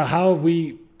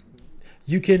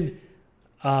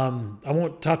I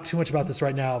won't talk too much about this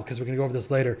right now because we're going to go over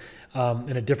this later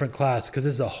in a different class, because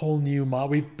this is a whole new model.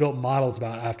 We've built models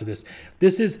about after this.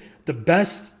 This is the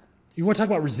best. You want to talk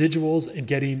about residuals and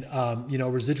getting,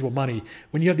 residual money.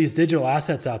 When you have these digital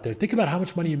assets out there, think about how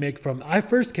much money you make from. I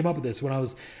first came up with this when I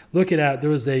was looking at, there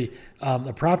was a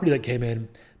property that came in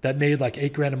that made like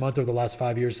 $8,000 a month over the last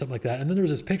 5 years, something like that. And then there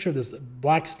was this picture of this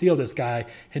black steel this guy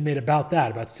had made about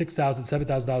 $6,000,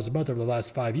 $7,000 a month over the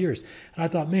last 5 years. And I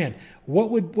thought, man,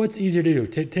 what's easier to do?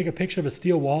 To take a picture of a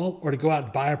steel wall, or to go out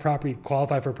and buy a property,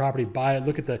 qualify for a property, buy it,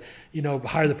 look at the,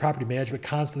 hire the property management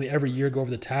constantly every year, go over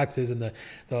the taxes and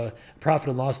the profit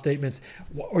and loss statements,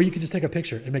 or you could just take a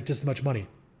picture and make just as much money.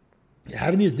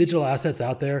 Having these digital assets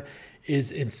out there is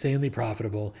insanely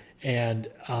profitable, and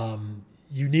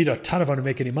you need a ton of them to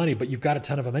make any money, but you've got a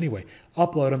ton of them anyway.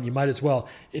 Upload them. You might as well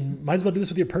do this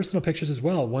with your personal pictures as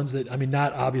well. Ones that,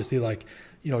 not obviously like,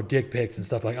 dick pics and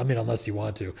stuff unless you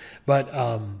want to, but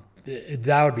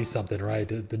that would be something, right?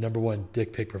 The number one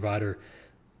dick pic provider,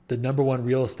 the number one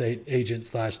real estate agent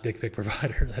 / dick pic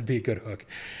provider. That'd be a good hook.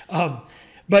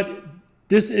 But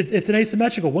it's an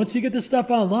asymmetrical. Once you get this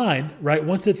stuff online, right?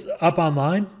 Once it's up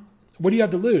online, what do you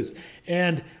have to lose?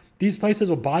 And these places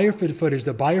will buy your footage,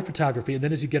 they'll buy your photography, and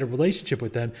then as you get a relationship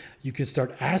with them, you can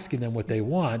start asking them what they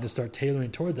want and start tailoring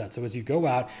towards that. So as you go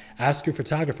out, ask your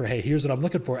photographer, hey, here's what I'm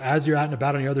looking for. As you're out and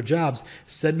about on your other jobs,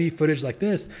 send me footage like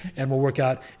this, and we'll work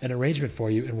out an arrangement for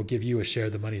you, and we'll give you a share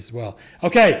of the money as well.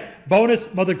 Okay,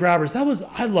 bonus mother grabbers.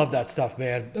 I love that stuff,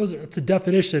 man. It's a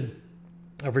definition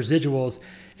of residuals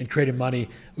and creating money.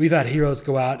 We've had heroes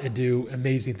go out and do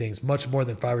amazing things, much more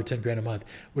than $5 or $10,000 a month,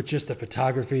 with just the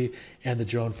photography and the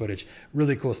drone footage.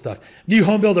 Really cool stuff. New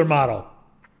home builder model.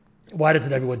 Why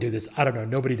doesn't everyone do this? I don't know.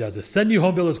 Nobody does this. Send new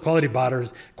home builders quality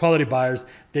buyers.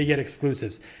 They get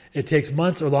exclusives. It takes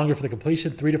months or longer for the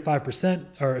completion, 3 to 5%.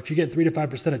 Or if you get 3 to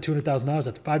 5% at $200,000,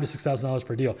 that's $5,000 to $6,000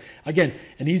 per deal. Again,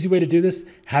 an easy way to do this: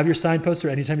 have your sign poster.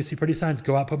 Anytime you see pretty signs,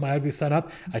 go out, put my ugly sign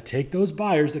up. I take those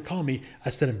buyers that call me, I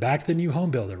send them back to the new home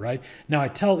builder, right? Now I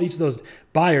tell each of those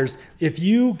buyers, if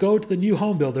you go to the new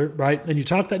home builder, right, and you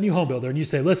talk to that new home builder and you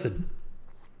say, listen,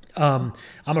 I'm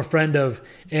a friend of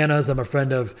Anna's, I'm a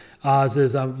friend of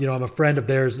Oz's, I'm a friend of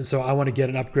theirs, and so I want to get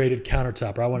an upgraded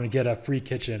countertop, or I want to get a free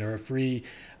kitchen or a free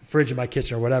fridge in my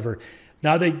kitchen or whatever.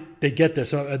 Now they get this.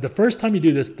 So the first time you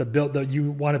do this,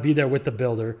 you want to be there with the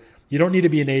builder. You don't need to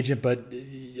be an agent, but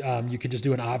you can just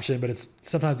do an option, but it's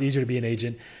sometimes easier to be an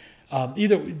agent. With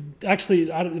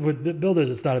builders,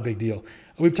 it's not a big deal.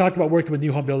 We've talked about working with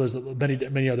new home builders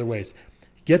many other ways.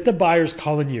 Get the buyers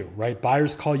calling you, right?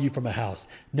 Buyers call you from a house.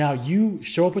 Now you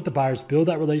show up with the buyers, build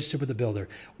that relationship with the builder.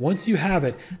 Once you have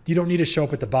it, you don't need to show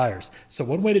up with the buyers. So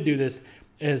one way to do this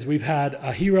is we've had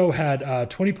a hero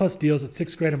had 20 plus deals at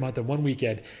 $6,000 a month in one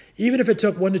weekend. Even if it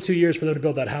took 1 to 2 years for them to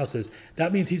build that houses,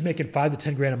 that means he's making $5,000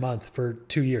 to $10,000 a month for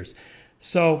 2 years.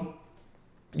 So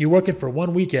you're working for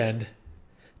one weekend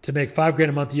to make $5,000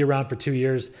 a month year round for 2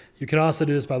 years. You can also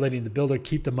do this by letting the builder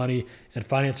keep the money and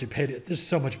finance your payday. There's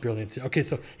so much brilliance here. Okay,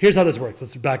 so here's how this works.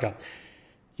 Let's back up.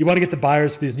 you want to get the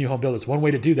buyers for these new home builders. One way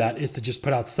to do that is to just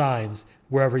put out signs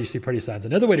wherever you see pretty signs.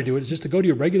 Another way to do it is just to go to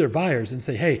your regular buyers and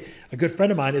say, hey, a good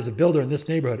friend of mine is a builder in this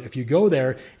neighborhood. If you go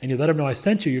there and you let them know I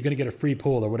sent you, you're going to get a free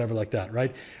pool or whatever like that,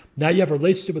 right? Now you have a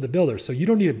relationship with the builder, so you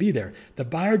don't need to be there. The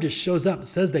buyer just shows up,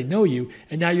 says they know you,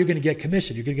 and now you're going to get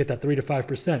commission. You're going to get that 3 to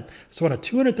 5%. So on a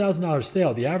 $200,000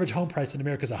 sale, the average home price in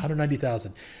America is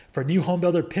 $190,000. For a new home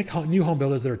builder, pick new home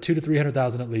builders that are $200,000 to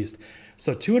 $300,000 at least.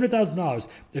 So $200,000,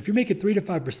 if you're making 3 to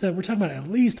 5%, we're talking about at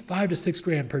least $5 to $6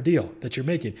 grand per deal that you're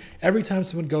making. Every time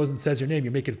someone goes and says your name,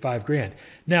 you're making $5 grand.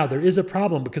 Now there is a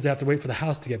problem because they have to wait for the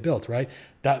house to get built, right?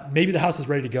 That maybe the house is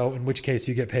ready to go, in which case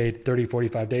you get paid 30,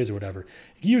 45 days or whatever.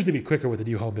 It can usually be quicker with a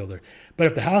new home builder. But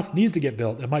if the house needs to get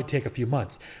built, it might take a few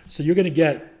months. So you're going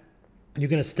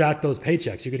to stack those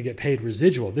paychecks. You're going to get paid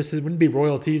residual. Wouldn't be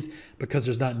royalties because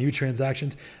there's not new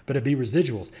transactions, but it'd be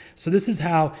residuals. So this is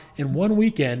how in one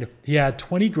weekend he had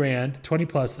 20 grand, 20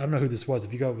 plus. I don't know who this was.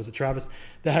 If you go, was it Travis?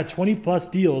 That had 20 plus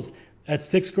deals at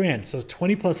 6 grand. So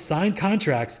 20 plus signed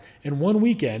contracts in one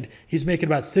weekend. He's making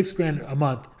about 6 grand a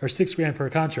month or 6 grand per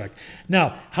contract.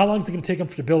 Now, how long is it going to take him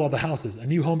to build all the houses? A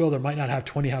new home builder might not have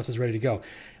 20 houses ready to go.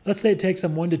 Let's say it takes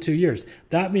them 1 to 2 years.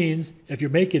 That means if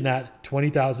you're making that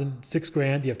 20,000, 6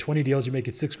 grand, you have 20 deals, you're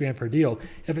making 6 grand per deal.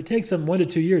 If it takes them 1 to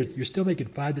 2 years, you're still making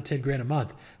 5 to 10 grand a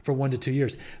month for 1 to 2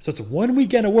 years. So it's 1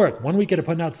 weekend of work, 1 weekend of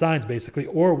putting out signs basically,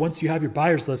 or once you have your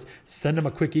buyers list, send them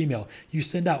a quick email. You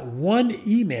send out 1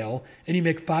 email and you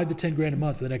make 5 to 10 grand a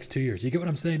month for the next 2 years. You get what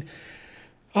I'm saying?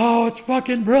 Oh, it's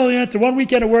fucking brilliant. 1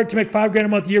 weekend of work to make 5 grand a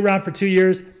month year round for 2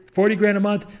 years. 40 grand a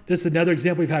month. This is another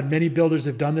example. We've had many builders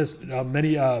who've done this,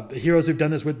 many heroes who've done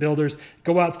this with builders.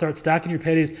 Go out, start stacking your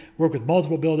paydays, work with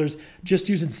multiple builders, just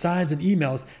using signs and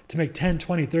emails to make 10,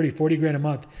 20, 30, 40 grand a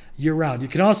month year round. You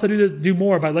can also do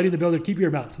more by letting the builder keep your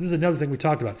amount. So this is another thing we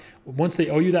talked about. Once they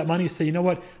owe you that money, say, you know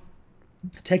what?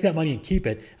 Take that money and keep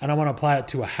it, and I want to apply it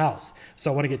to a house.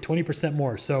 So I want to get 20%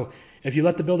 more. So if you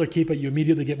let the builder keep it, you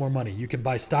immediately get more money. You can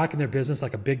buy stock in their business,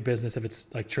 like a big business if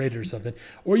it's like traded or something.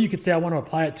 Or you could say, I want to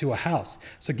apply it to a house.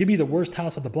 So give me the worst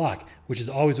house on the block, which is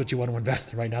always what you want to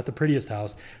invest in, right? Not the prettiest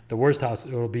house. The worst house,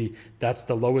 that's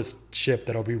the lowest ship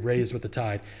that'll be raised with the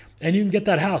tide. And you can get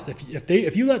that house.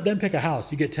 If you let them pick a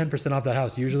house, you get 10% off that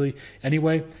house usually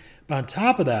anyway. But on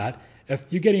top of that,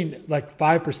 if you're getting like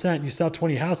 5%, you sell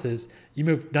 20 houses, you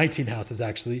move 19 houses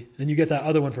actually, then you get that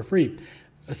other one for free.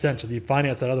 Essentially, you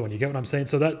finance that other one. You get what I'm saying?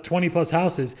 So that 20 plus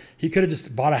houses, he could have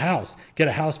just bought a house, get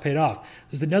a house paid off.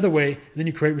 There's another way, and then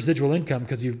you create residual income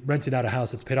because you've rented out a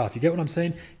house that's paid off. You get what I'm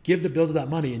saying? Give the builder that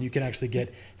money and you can actually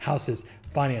get houses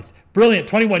financed. Brilliant.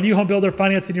 21, new home builder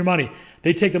financing your money.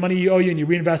 They take the money you owe you and you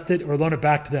reinvest it or loan it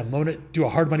back to them. Loan it, do a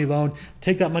hard money loan.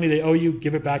 Take that money they owe you,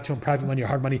 give it back to them, private money or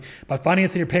hard money. By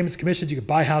financing your payments, commissions, you can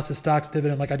buy houses, stocks,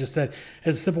 dividend, like I just said.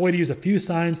 It's a simple way to use a few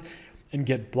signs and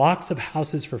get blocks of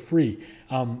houses for free.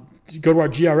 Go to our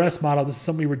GRS model. This is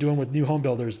something we were doing with new home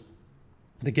builders,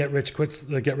 the get rich quick,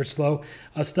 the get rich slow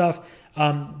stuff.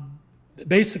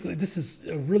 Basically, this is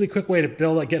a really quick way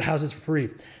to get houses for free.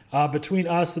 Between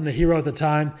us and the hero at the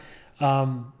time,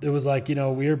 it was like, we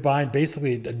were buying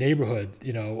basically a neighborhood,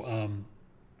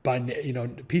 buying,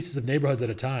 pieces of neighborhoods at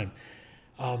a time.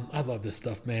 I love this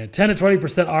stuff, man. 10 to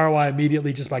 20% ROI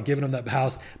immediately just by giving them that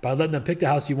house. By letting them pick the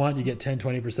house you want, you get 10,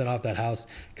 20% off that house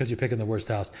because you're picking the worst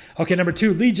house. Okay, number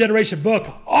 2, lead generation book.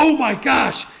 Oh my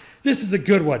gosh, this is a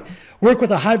good one. Work with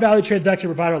a high-value transaction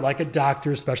provider like a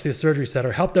doctor, especially a surgery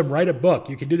center. Help them write a book.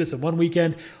 You can do this in one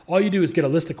weekend. All you do is get a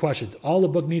list of questions. All the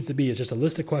book needs to be is just a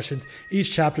list of questions.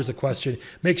 Each chapter is a question.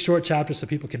 Make short chapters so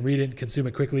people can read it and consume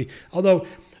it quickly. Although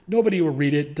nobody will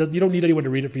read it. You don't need anyone to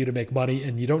read it for you to make money,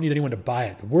 and you don't need anyone to buy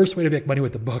it. The worst way to make money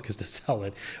with the book is to sell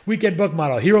it. Weekend book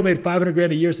model. Hero made 500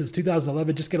 grand a year since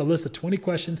 2011. Just get a list of 20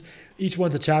 questions. Each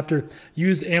one's a chapter.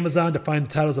 Use Amazon to find the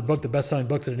titles of book, the best-selling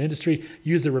books in an industry.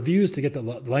 Use the reviews to get the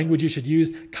language you should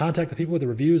use. Contact the people with the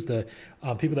reviews, the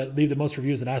people that leave the most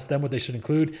reviews, and ask them what they should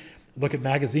include. Look at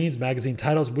magazines, magazine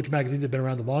titles, which magazines have been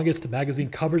around the longest. The magazine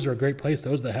covers are a great place.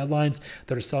 Those are the headlines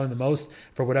that are selling the most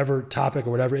for whatever topic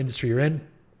or whatever industry you're in.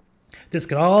 This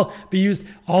can all be used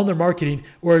all in their marketing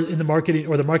or in the marketing,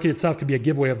 or the marketing itself can be a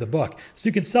giveaway of the book. So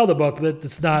you can sell the book, but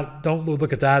it's not, don't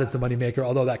look at that as the moneymaker,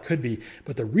 although that could be.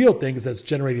 But the real thing is that's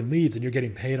generating leads and you're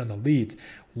getting paid on the leads.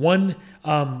 We've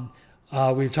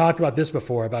talked about this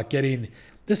before, about getting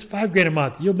this $5 grand a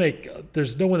month.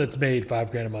 There's no one that's made $5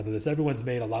 grand a month of this. Everyone's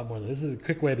made a lot more than this. This is a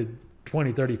quick way to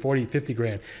 20, 30, 40, 50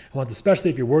 grand a month, especially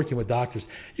if you're working with doctors.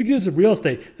 You can use it with real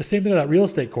estate. The same thing with that real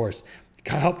estate course.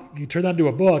 Help you turn that into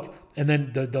a book, and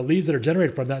then the leads that are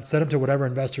generated from that, send them to whatever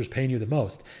investor is paying you the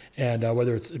most. And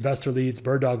whether it's investor leads,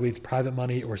 bird dog leads, private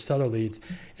money, or seller leads,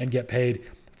 and get paid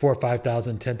 $4,000,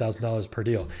 $5,000, $10,000 per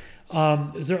deal.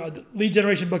 Is there a lead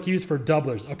generation book used for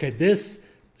doublers? Okay, this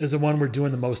is the one we're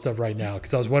doing the most of right now,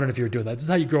 because I was wondering if you were doing that. This is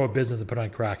how you grow a business and put on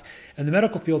crack. In the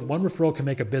medical field, one referral can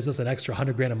make a business an extra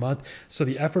 $100,000 a month. So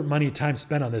the effort, money, time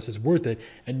spent on this is worth it.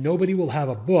 And nobody will have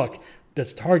a book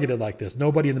that's targeted like this.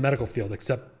 Nobody in the medical field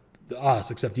except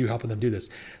us, except you helping them do this.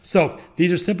 So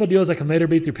these are simple deals that can later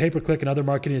be through pay-per-click and other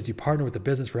marketing as you partner with the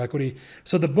business for equity.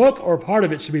 So the book or part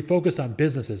of it should be focused on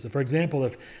businesses. So for example,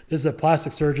 if this is a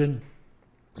plastic surgeon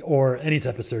or any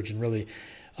type of surgeon really,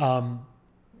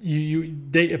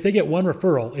 if they get one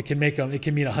referral, it can mean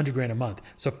 $100,000 a month.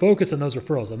 So focus on those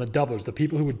referrals, on the doublers, the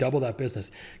people who would double that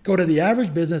business. Go to the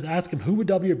average business, ask them who would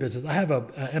double your business. I have a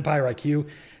Empire IQ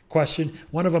question.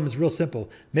 One of them is real simple.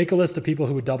 Make a list of people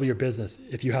who would double your business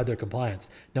if you had their compliance.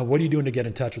 Now, what are you doing to get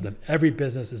in touch with them? Every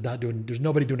business is not doing, there's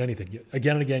nobody doing anything.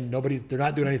 Again and again, they're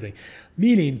not doing anything.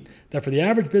 Meaning that for the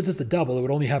average business to double, it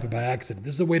would only happen by accident.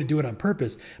 This is a way to do it on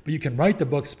purpose, but you can write the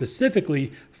book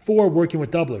specifically for working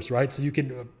with doublers, right? So you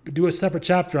can do a separate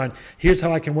chapter on, here's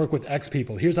how I can work with X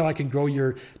people. Here's how I can grow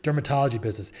your dermatology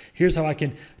business. Here's how I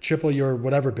can triple your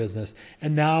whatever business.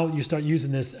 And now you start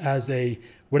using this as a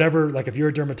whatever, like if you're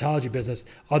a dermatology business,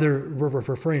 other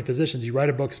referring physicians, you write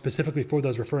a book specifically for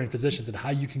those referring physicians and how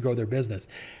you can grow their business.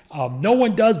 No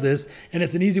one does this, and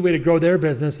it's an easy way to grow their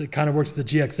business. It kind of works as a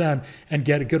GXM and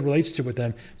get a good relationship with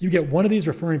them. You get one of these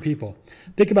referring people.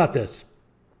 Think about this.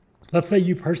 Let's say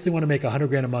you personally want to make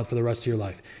 $100,000 a month for the rest of your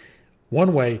life.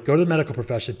 One way, go to the medical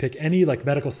profession, pick any like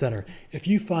medical center. If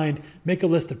you make a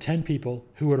list of 10 people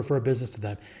who would refer a business to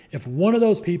them. If one of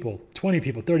those people, 20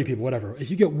 people, 30 people, whatever,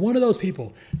 if you get one of those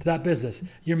people to that business,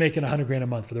 you're making $100,000 a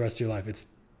month for the rest of your life. It's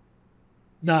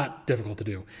not difficult to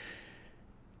do.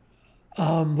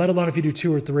 Let alone if you do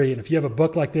 2 or 3. And if you have a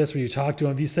book like this where you talk to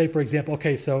them, if you say, for example,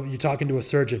 okay, so you're talking to a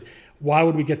surgeon, why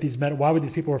would we get why would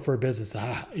these people refer a business?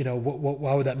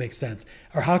 Why would that make sense?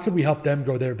 Or how could we help them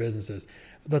grow their businesses?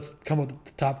 Let's come up with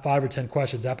the top 5 or 10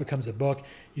 questions. That becomes a book.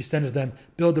 You send it to them,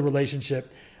 build the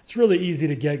relationship. It's really easy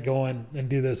to get going and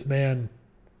do this, man.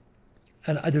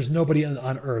 And there's nobody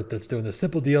on earth that's doing this.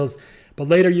 Simple deals. But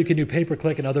later you can do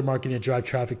pay-per-click and other marketing to drive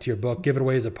traffic to your book. Give it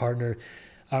away as a partner.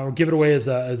 Or give it away as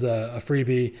a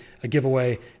freebie, a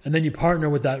giveaway, and then you partner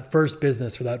with that first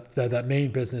business for that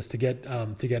main business to get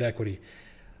equity.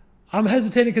 I'm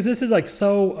hesitating because this is like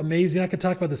so amazing. I could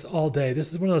talk about this all day.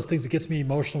 This is one of those things that gets me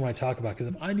emotional when I talk about, because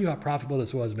if I knew how profitable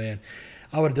this was, man,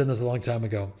 I would have done this a long time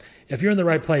ago. If you're in the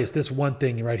right place, this one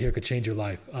thing right here could change your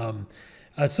life.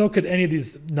 So could any of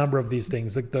these number of these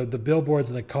things, like the billboards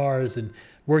and the cars and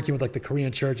working with like the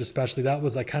Korean church, especially. That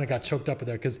was, I kind of got choked up with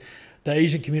there because the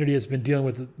Asian community has been dealing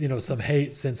with, some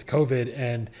hate since COVID,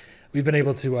 and we've been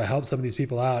able to help some of these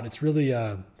people out. It's really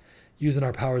using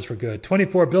our powers for good.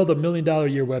 24, build $1 million a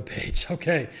year web page.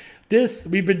 Okay, this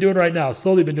we've been doing right now,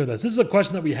 slowly been doing this. This is a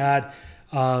question that we had.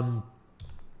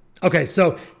 Okay,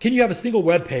 so can you have a single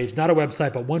web page, not a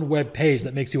website, but one web page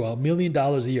that makes you $1 million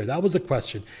a year? That was the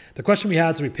question. The question we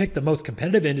had, so we picked the most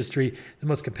competitive industry, the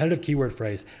most competitive keyword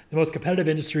phrase. The most competitive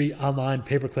industry online,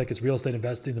 pay-per-click, is real estate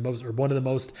investing, one of the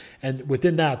most. And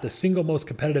within that, the single most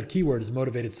competitive keyword is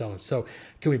motivated sellers. So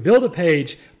can we build a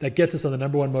page that gets us on the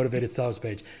 #1 motivated sellers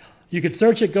page? You could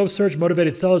search it, go search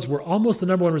motivated sellers. We're almost the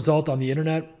 #1 result on the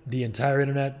internet, the entire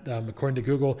internet, according to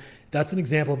Google. That's an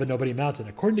example of a nobody mountain.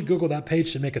 According to Google, that page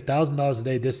should make $1,000 a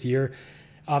day this year.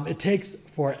 It takes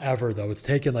forever, though. It's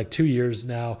taken like 2 years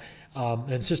now.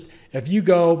 And it's just, if you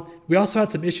go, we also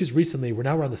had some issues recently. We're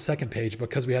on the second page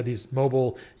because we had these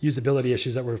mobile usability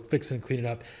issues that we're fixing and cleaning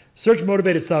up. Search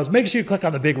motivated sellers. Make sure you click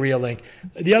on the big reel link.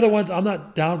 The other ones, I'm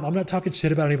not talking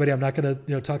shit about anybody. I'm not going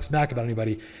to talk smack about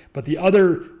anybody. But the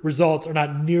other results are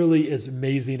not nearly as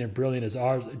amazing and brilliant as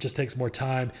ours. It just takes more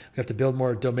time. We have to build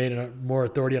more domain and more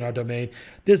authority on our domain.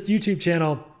 This YouTube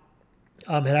channel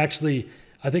had actually,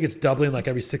 I think it's doubling like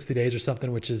every 60 days or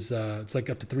something, which is, it's like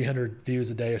up to 300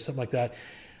 views a day or something like that.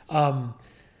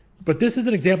 But this is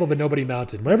an example of a nobody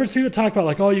mountain. Whenever people talk about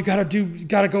like, oh, you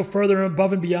gotta go further and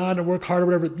above and beyond and work harder,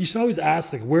 whatever, you should always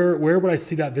ask, like, where would I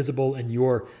see that visible in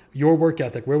your work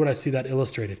ethic? Where would I see that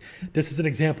illustrated? This is an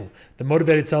example. The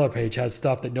motivated seller page has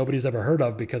stuff that nobody's ever heard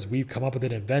of because we've come up with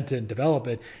it, invent it, and develop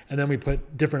it. And then we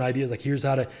put different ideas, like here's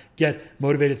how to get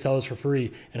motivated sellers for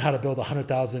free and how to build $100,000,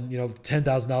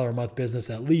 $10,000 a month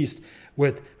business at least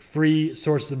with free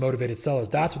sources of motivated sellers.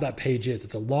 That's what that page is.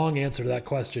 It's a long answer to that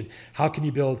question. How can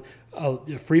you build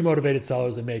free motivated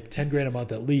sellers and make 10 grand a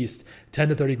month at least, 10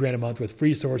 to 30 grand a month with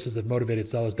free sources of motivated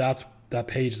sellers? That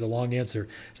page is a long answer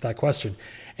to that question.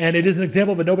 And it is an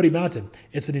example of a nobody mountain.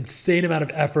 It's an insane amount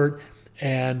of effort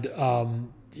and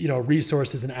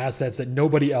resources and assets that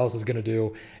nobody else is going to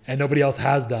do and nobody else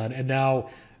has done. And now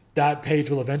That page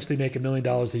will eventually make $1 million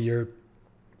a year.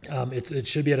 It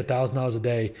should be at $1,000 a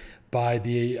day by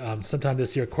the sometime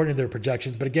this year, according to their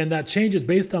projections. But again, that changes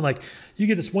based on like you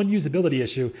get this one usability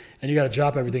issue, and you got to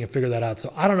drop everything and figure that out.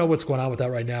 So I don't know what's going on with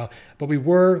that right now. But we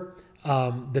were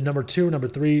the number 2, number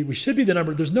 3. We should be the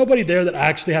number. There's nobody there that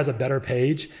actually has a better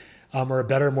page or a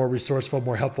better, more resourceful,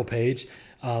 more helpful page.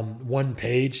 One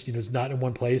page, it's not in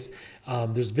one place.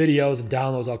 There's videos and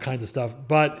downloads, all kinds of stuff.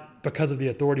 But because of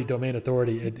the domain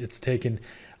authority, it's taken.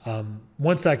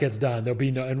 Once that gets done, there'll be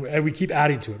no, and we keep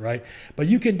adding to it, right? But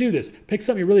you can do this. Pick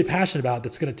something you're really passionate about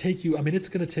that's going to take you, it's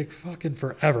going to take fucking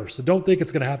forever. So don't think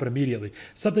it's going to happen immediately.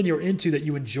 Something you're into that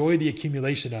you enjoy the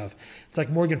accumulation of. It's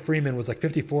like Morgan Freeman was like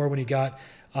 54 when he got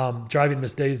Driving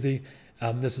Miss Daisy.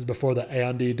 This is before the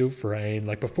Andy Dufresne.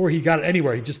 Like before he got it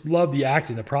anywhere, he just loved the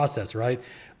acting, the process, right?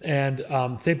 And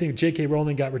same thing, J.K.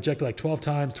 Rowling got rejected like 12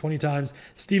 times, 20 times.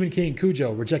 Stephen King,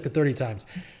 Cujo, rejected 30 times.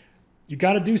 You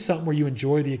got to do something where you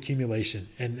enjoy the accumulation.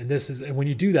 And when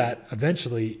you do that,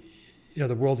 eventually,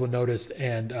 the world will notice,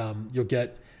 and you'll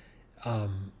get,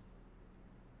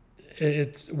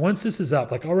 once this is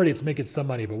up, like already it's making some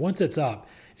money, but once it's up,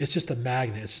 it's just a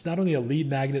magnet. It's not only a lead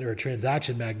magnet or a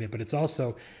transaction magnet, but it's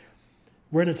also,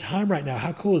 we're in a time right now.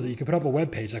 How cool is it? You can put up a web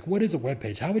page. Like, what is a web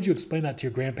page? How would you explain that to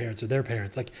your grandparents or their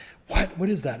parents? Like, what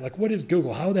is that? Like, what is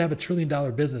Google? How would they have $1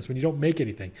 trillion business when you don't make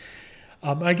anything?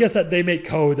 I guess that they make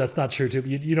code. That's not true too. But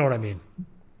you know what I mean.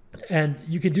 And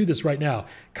you can do this right now.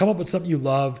 Come up with something you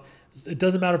love. It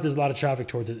doesn't matter if there's a lot of traffic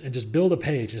towards it, and just build a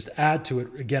page. Just add to it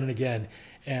again and again.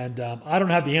 And I don't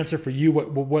have the answer for you.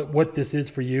 What this is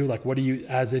for you? Like, what are you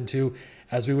as into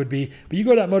as we would be? But you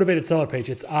go to that motivated seller page.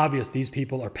 It's obvious these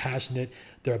people are passionate.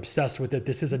 They're obsessed with it.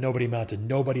 This is a nobody mountain.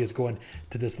 Nobody is going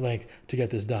to this length to get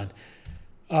this done.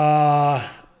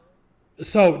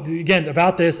 So again,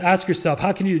 about this, ask yourself,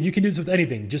 how can you can do this with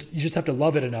anything. You just have to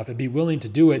love it enough and be willing to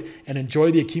do it and enjoy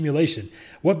the accumulation.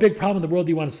 What big problem in the world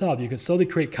do you want to solve? You can slowly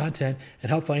create content and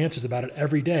helpful answers about it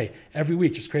every day, every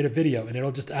week. Just create a video and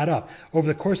it'll just add up. Over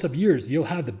the course of years, you'll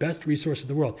have the best resource in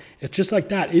the world. It's just like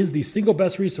that is the single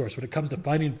best resource when it comes to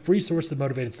finding free sources of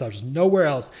motivated stuff. There's nowhere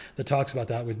else that talks about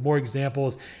that with more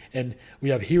examples. And we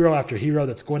have hero after hero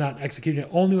that's going out and executing it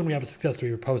only when we have a success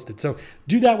story posted. So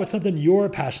do that with something you're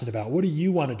passionate about. What do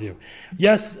you want to do?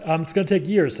 Yes, it's going to take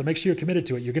years, so make sure you're committed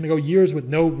to it. You're going to go years with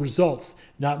no results,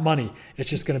 not money. It's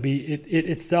just going to be, it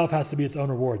itself has to be its own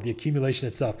reward, the accumulation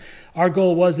itself. Our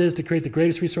goal is to create the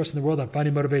greatest resource in the world on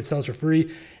finding motivated sellers for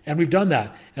free, and we've done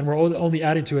that, and we're only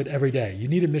adding to it every day. You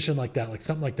need a mission like that, like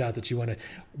something like that you want to,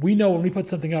 we know when we put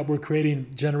something up, we're creating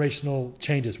generational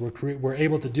changes. We're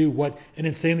able to do what an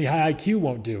insanely high IQ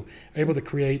won't do. We're able to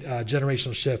create a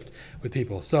generational shift with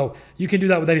people. So you can do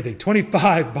that with anything.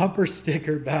 25, bumper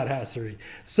sticker badassery.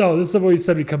 So this is what we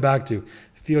said we'd come back to.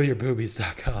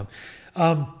 feelyourboobies.com.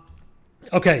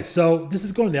 Okay, so this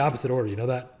is going in the opposite order. You know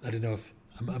that? I didn't know if,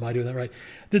 am I doing that right?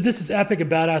 This is epic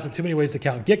and badass in too many ways to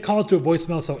count. Get calls to a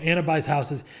voicemail so Anna buys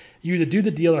houses. You either do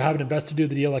the deal or have an investor do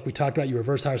the deal like we talked about. You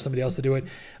reverse hire somebody else to do it.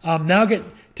 Now to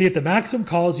get the maximum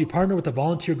calls, you partner with a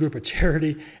volunteer group or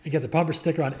charity and get the bumper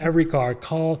sticker on every car.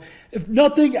 Call, if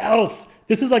nothing else,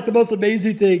 this is like the most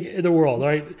amazing thing in the world,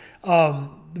 right?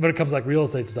 When it comes to like real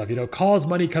estate stuff, calls,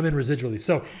 money come in residually.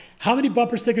 So how many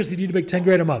bumper stickers do you need to make 10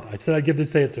 grand a month? I said I'd give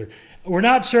this answer. We're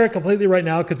not sure completely right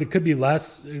now because it could be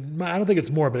less. I don't think it's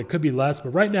more, but it could be less. But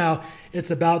right now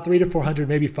it's about 300 to 400,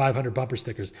 maybe 500 bumper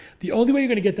stickers. The only way you're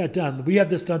going to get that done, we have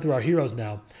this done through our heroes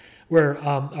now, where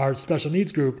our special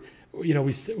needs group,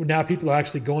 now people are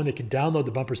actually going, they can download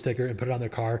the bumper sticker and put it on their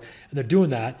car, and they're doing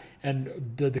that.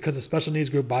 And because the special needs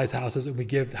group buys houses and we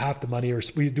give half the money, or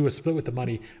we do a split with the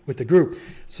money with the group.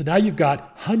 So now you've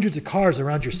got hundreds of cars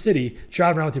around your city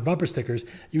driving around with your bumper stickers.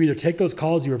 You either take those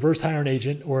calls, you reverse hire an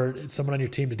agent or someone on your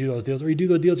team to do those deals, or you do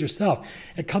those deals yourself.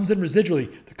 It comes in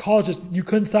residually. The call you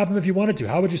couldn't stop them if you wanted to.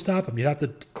 How would you stop them? You'd have to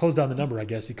close down the number, I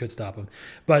guess. You could stop them.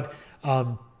 But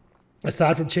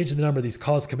aside from changing the number, these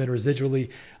calls come in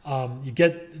residually. You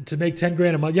get to make 10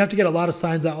 grand a month. You have to get a lot of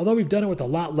signs out. Although we've done it with a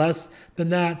lot less than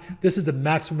that, this is the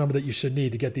maximum number that you should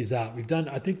need to get these out. We've done,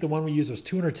 I think the one we used was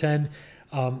 210,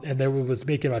 and there was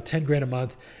making about 10 grand a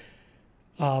month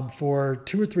for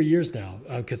 2 or 3 years now,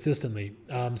 consistently.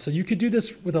 So you could do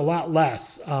this with a lot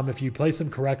less if you place them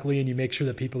correctly and you make sure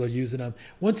that people are using them.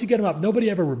 Once you get them up,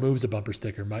 nobody ever removes a bumper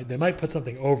sticker. They might put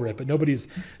something over it, but nobody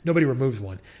removes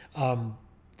one.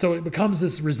 So it becomes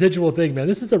this residual thing, man.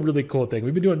 This is a really cool thing.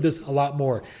 We've been doing this a lot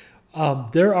more.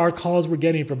 There are calls we're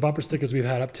getting from bumper stickers we've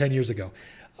had up 10 years ago.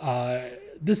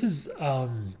 This is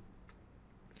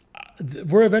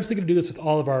we're eventually going to do this with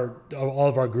all of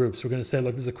our groups. We're going to say,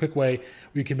 look, this is a quick way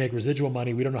we can make residual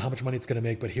money. We don't know how much money it's going to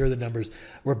make, but here are the numbers.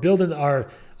 We're building our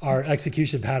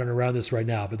execution pattern around this right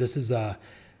now. But this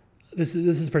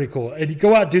is pretty cool. And you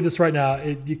go out and do this right now.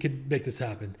 You can make this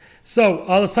happen. So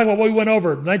let's talk about what we went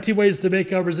over. 19 ways to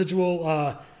make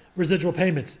residual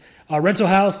payments. Rental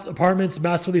house, apartments,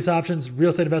 master lease options, real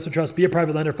estate investment trust, be a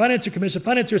private lender, finance your commission,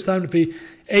 finance your assignment fee.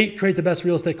 8, create the best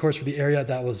real estate course for the area.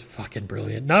 That was fucking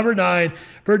brilliant. Number 9,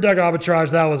 bird dog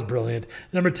arbitrage. That was brilliant.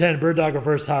 Number 10, bird dog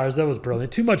reverse hires. That was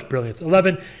brilliant. Too much brilliance.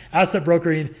 11, asset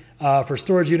brokering for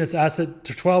storage units.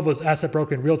 12 was asset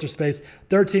brokering realtor space.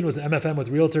 13 was MFM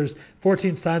with realtors.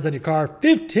 14, signs on your car.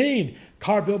 15,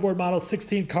 car billboard models.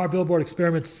 16, car billboard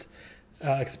experiment,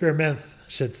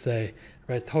 should say.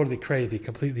 Right, totally crazy,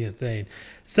 completely insane.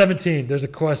 17, there's a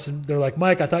question. They're like,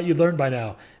 Mike, I thought you learned by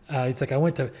now. It's like, I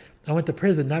went to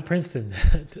prison, not Princeton.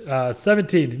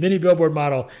 17, mini billboard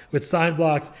model with sign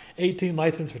blocks. 18,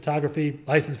 licensed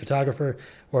photographer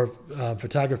or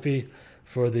photography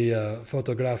for the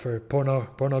photographer,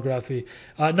 pornography.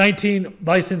 19,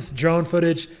 licensed drone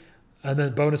footage. And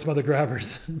then bonus mother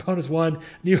grabbers. Bonus 1,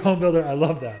 new home builder. I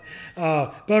love that.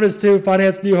 Bonus 2,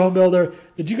 finance new home builder.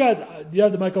 Do you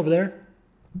have the mic over there?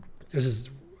 This is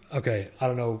okay. I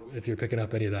don't know if you're picking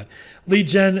up any of that. Lead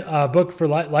gen book for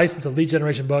license, a lead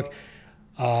generation book.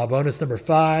 Bonus number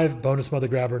 5. Bonus mother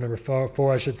grabber number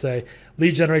 4, I should say.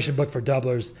 Lead generation book for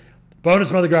doublers.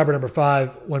 Bonus mother grabber number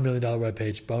 5. $1 million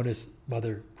webpage. Bonus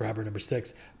mother grabber number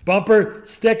 6. Bumper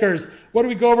stickers. What do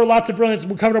we go over? Lots of brilliance.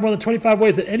 We covered more than 25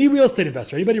 ways that any real estate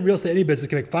investor, anybody in real estate, any business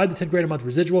can make 5 to 10 grand a month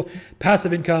residual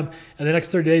passive income in the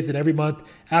next 30 days and every month.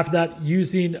 After that,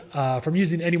 from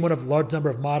using any one of a large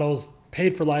number of models,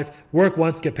 paid for life, work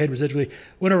once, get paid residually.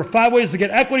 Went over 5 ways to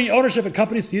get equity ownership in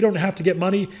companies so you don't have to get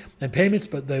money and payments,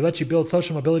 but they let you build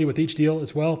social mobility with each deal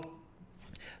as well.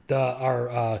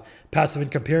 Our passive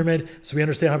income pyramid, so we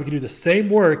understand how we can do the same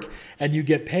work and you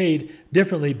get paid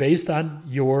differently based on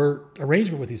your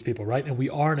arrangement with these people, right? And we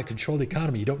are in a controlled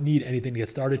economy. You don't need anything to get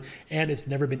started, and it's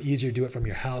never been easier to do it from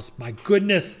your house. My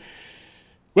goodness.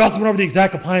 We also went over the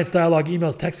exact compliance dialogue,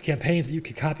 emails, text campaigns that you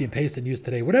can copy and paste and use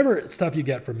today. Whatever stuff you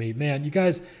get from me, man, you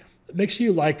guys, make sure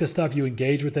you like this stuff, you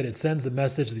engage with it. It sends the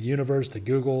message to the universe, to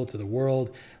Google, to the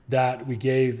world that we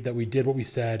did what we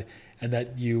said, and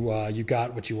that you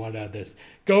got what you wanted out of this.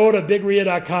 Go to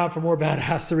bigria.com for more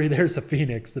badassery. There's the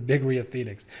Phoenix, the Big Ria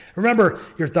Phoenix. Remember,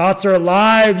 your thoughts are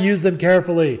alive. Use them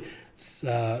carefully. It's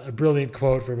a brilliant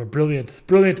quote from a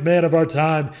brilliant man of our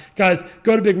time. Guys,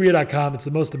 go to bigria.com. It's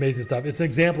the most amazing stuff. It's an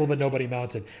example of a nobody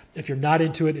mountain. If you're not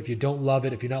into it, if you don't love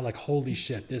it, if you're not like, holy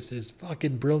shit, this is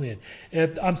fucking brilliant.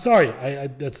 I'm sorry,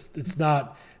 it's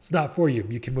not for you.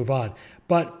 You can move on.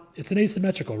 But it's an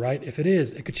asymmetrical, right? If it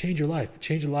is, it could change your life.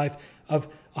 Change the life of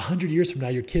 100 years from now.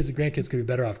 Your kids and grandkids could be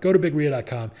better off. Go to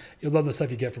bigria.com. You'll love the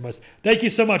stuff you get from us. Thank you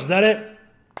so much. Is that it?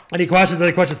 Any questions?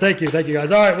 Thank you,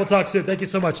 guys. All right, we'll talk soon. Thank you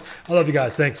so much. I love you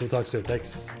guys. Thanks. We'll talk soon.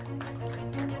 Thanks.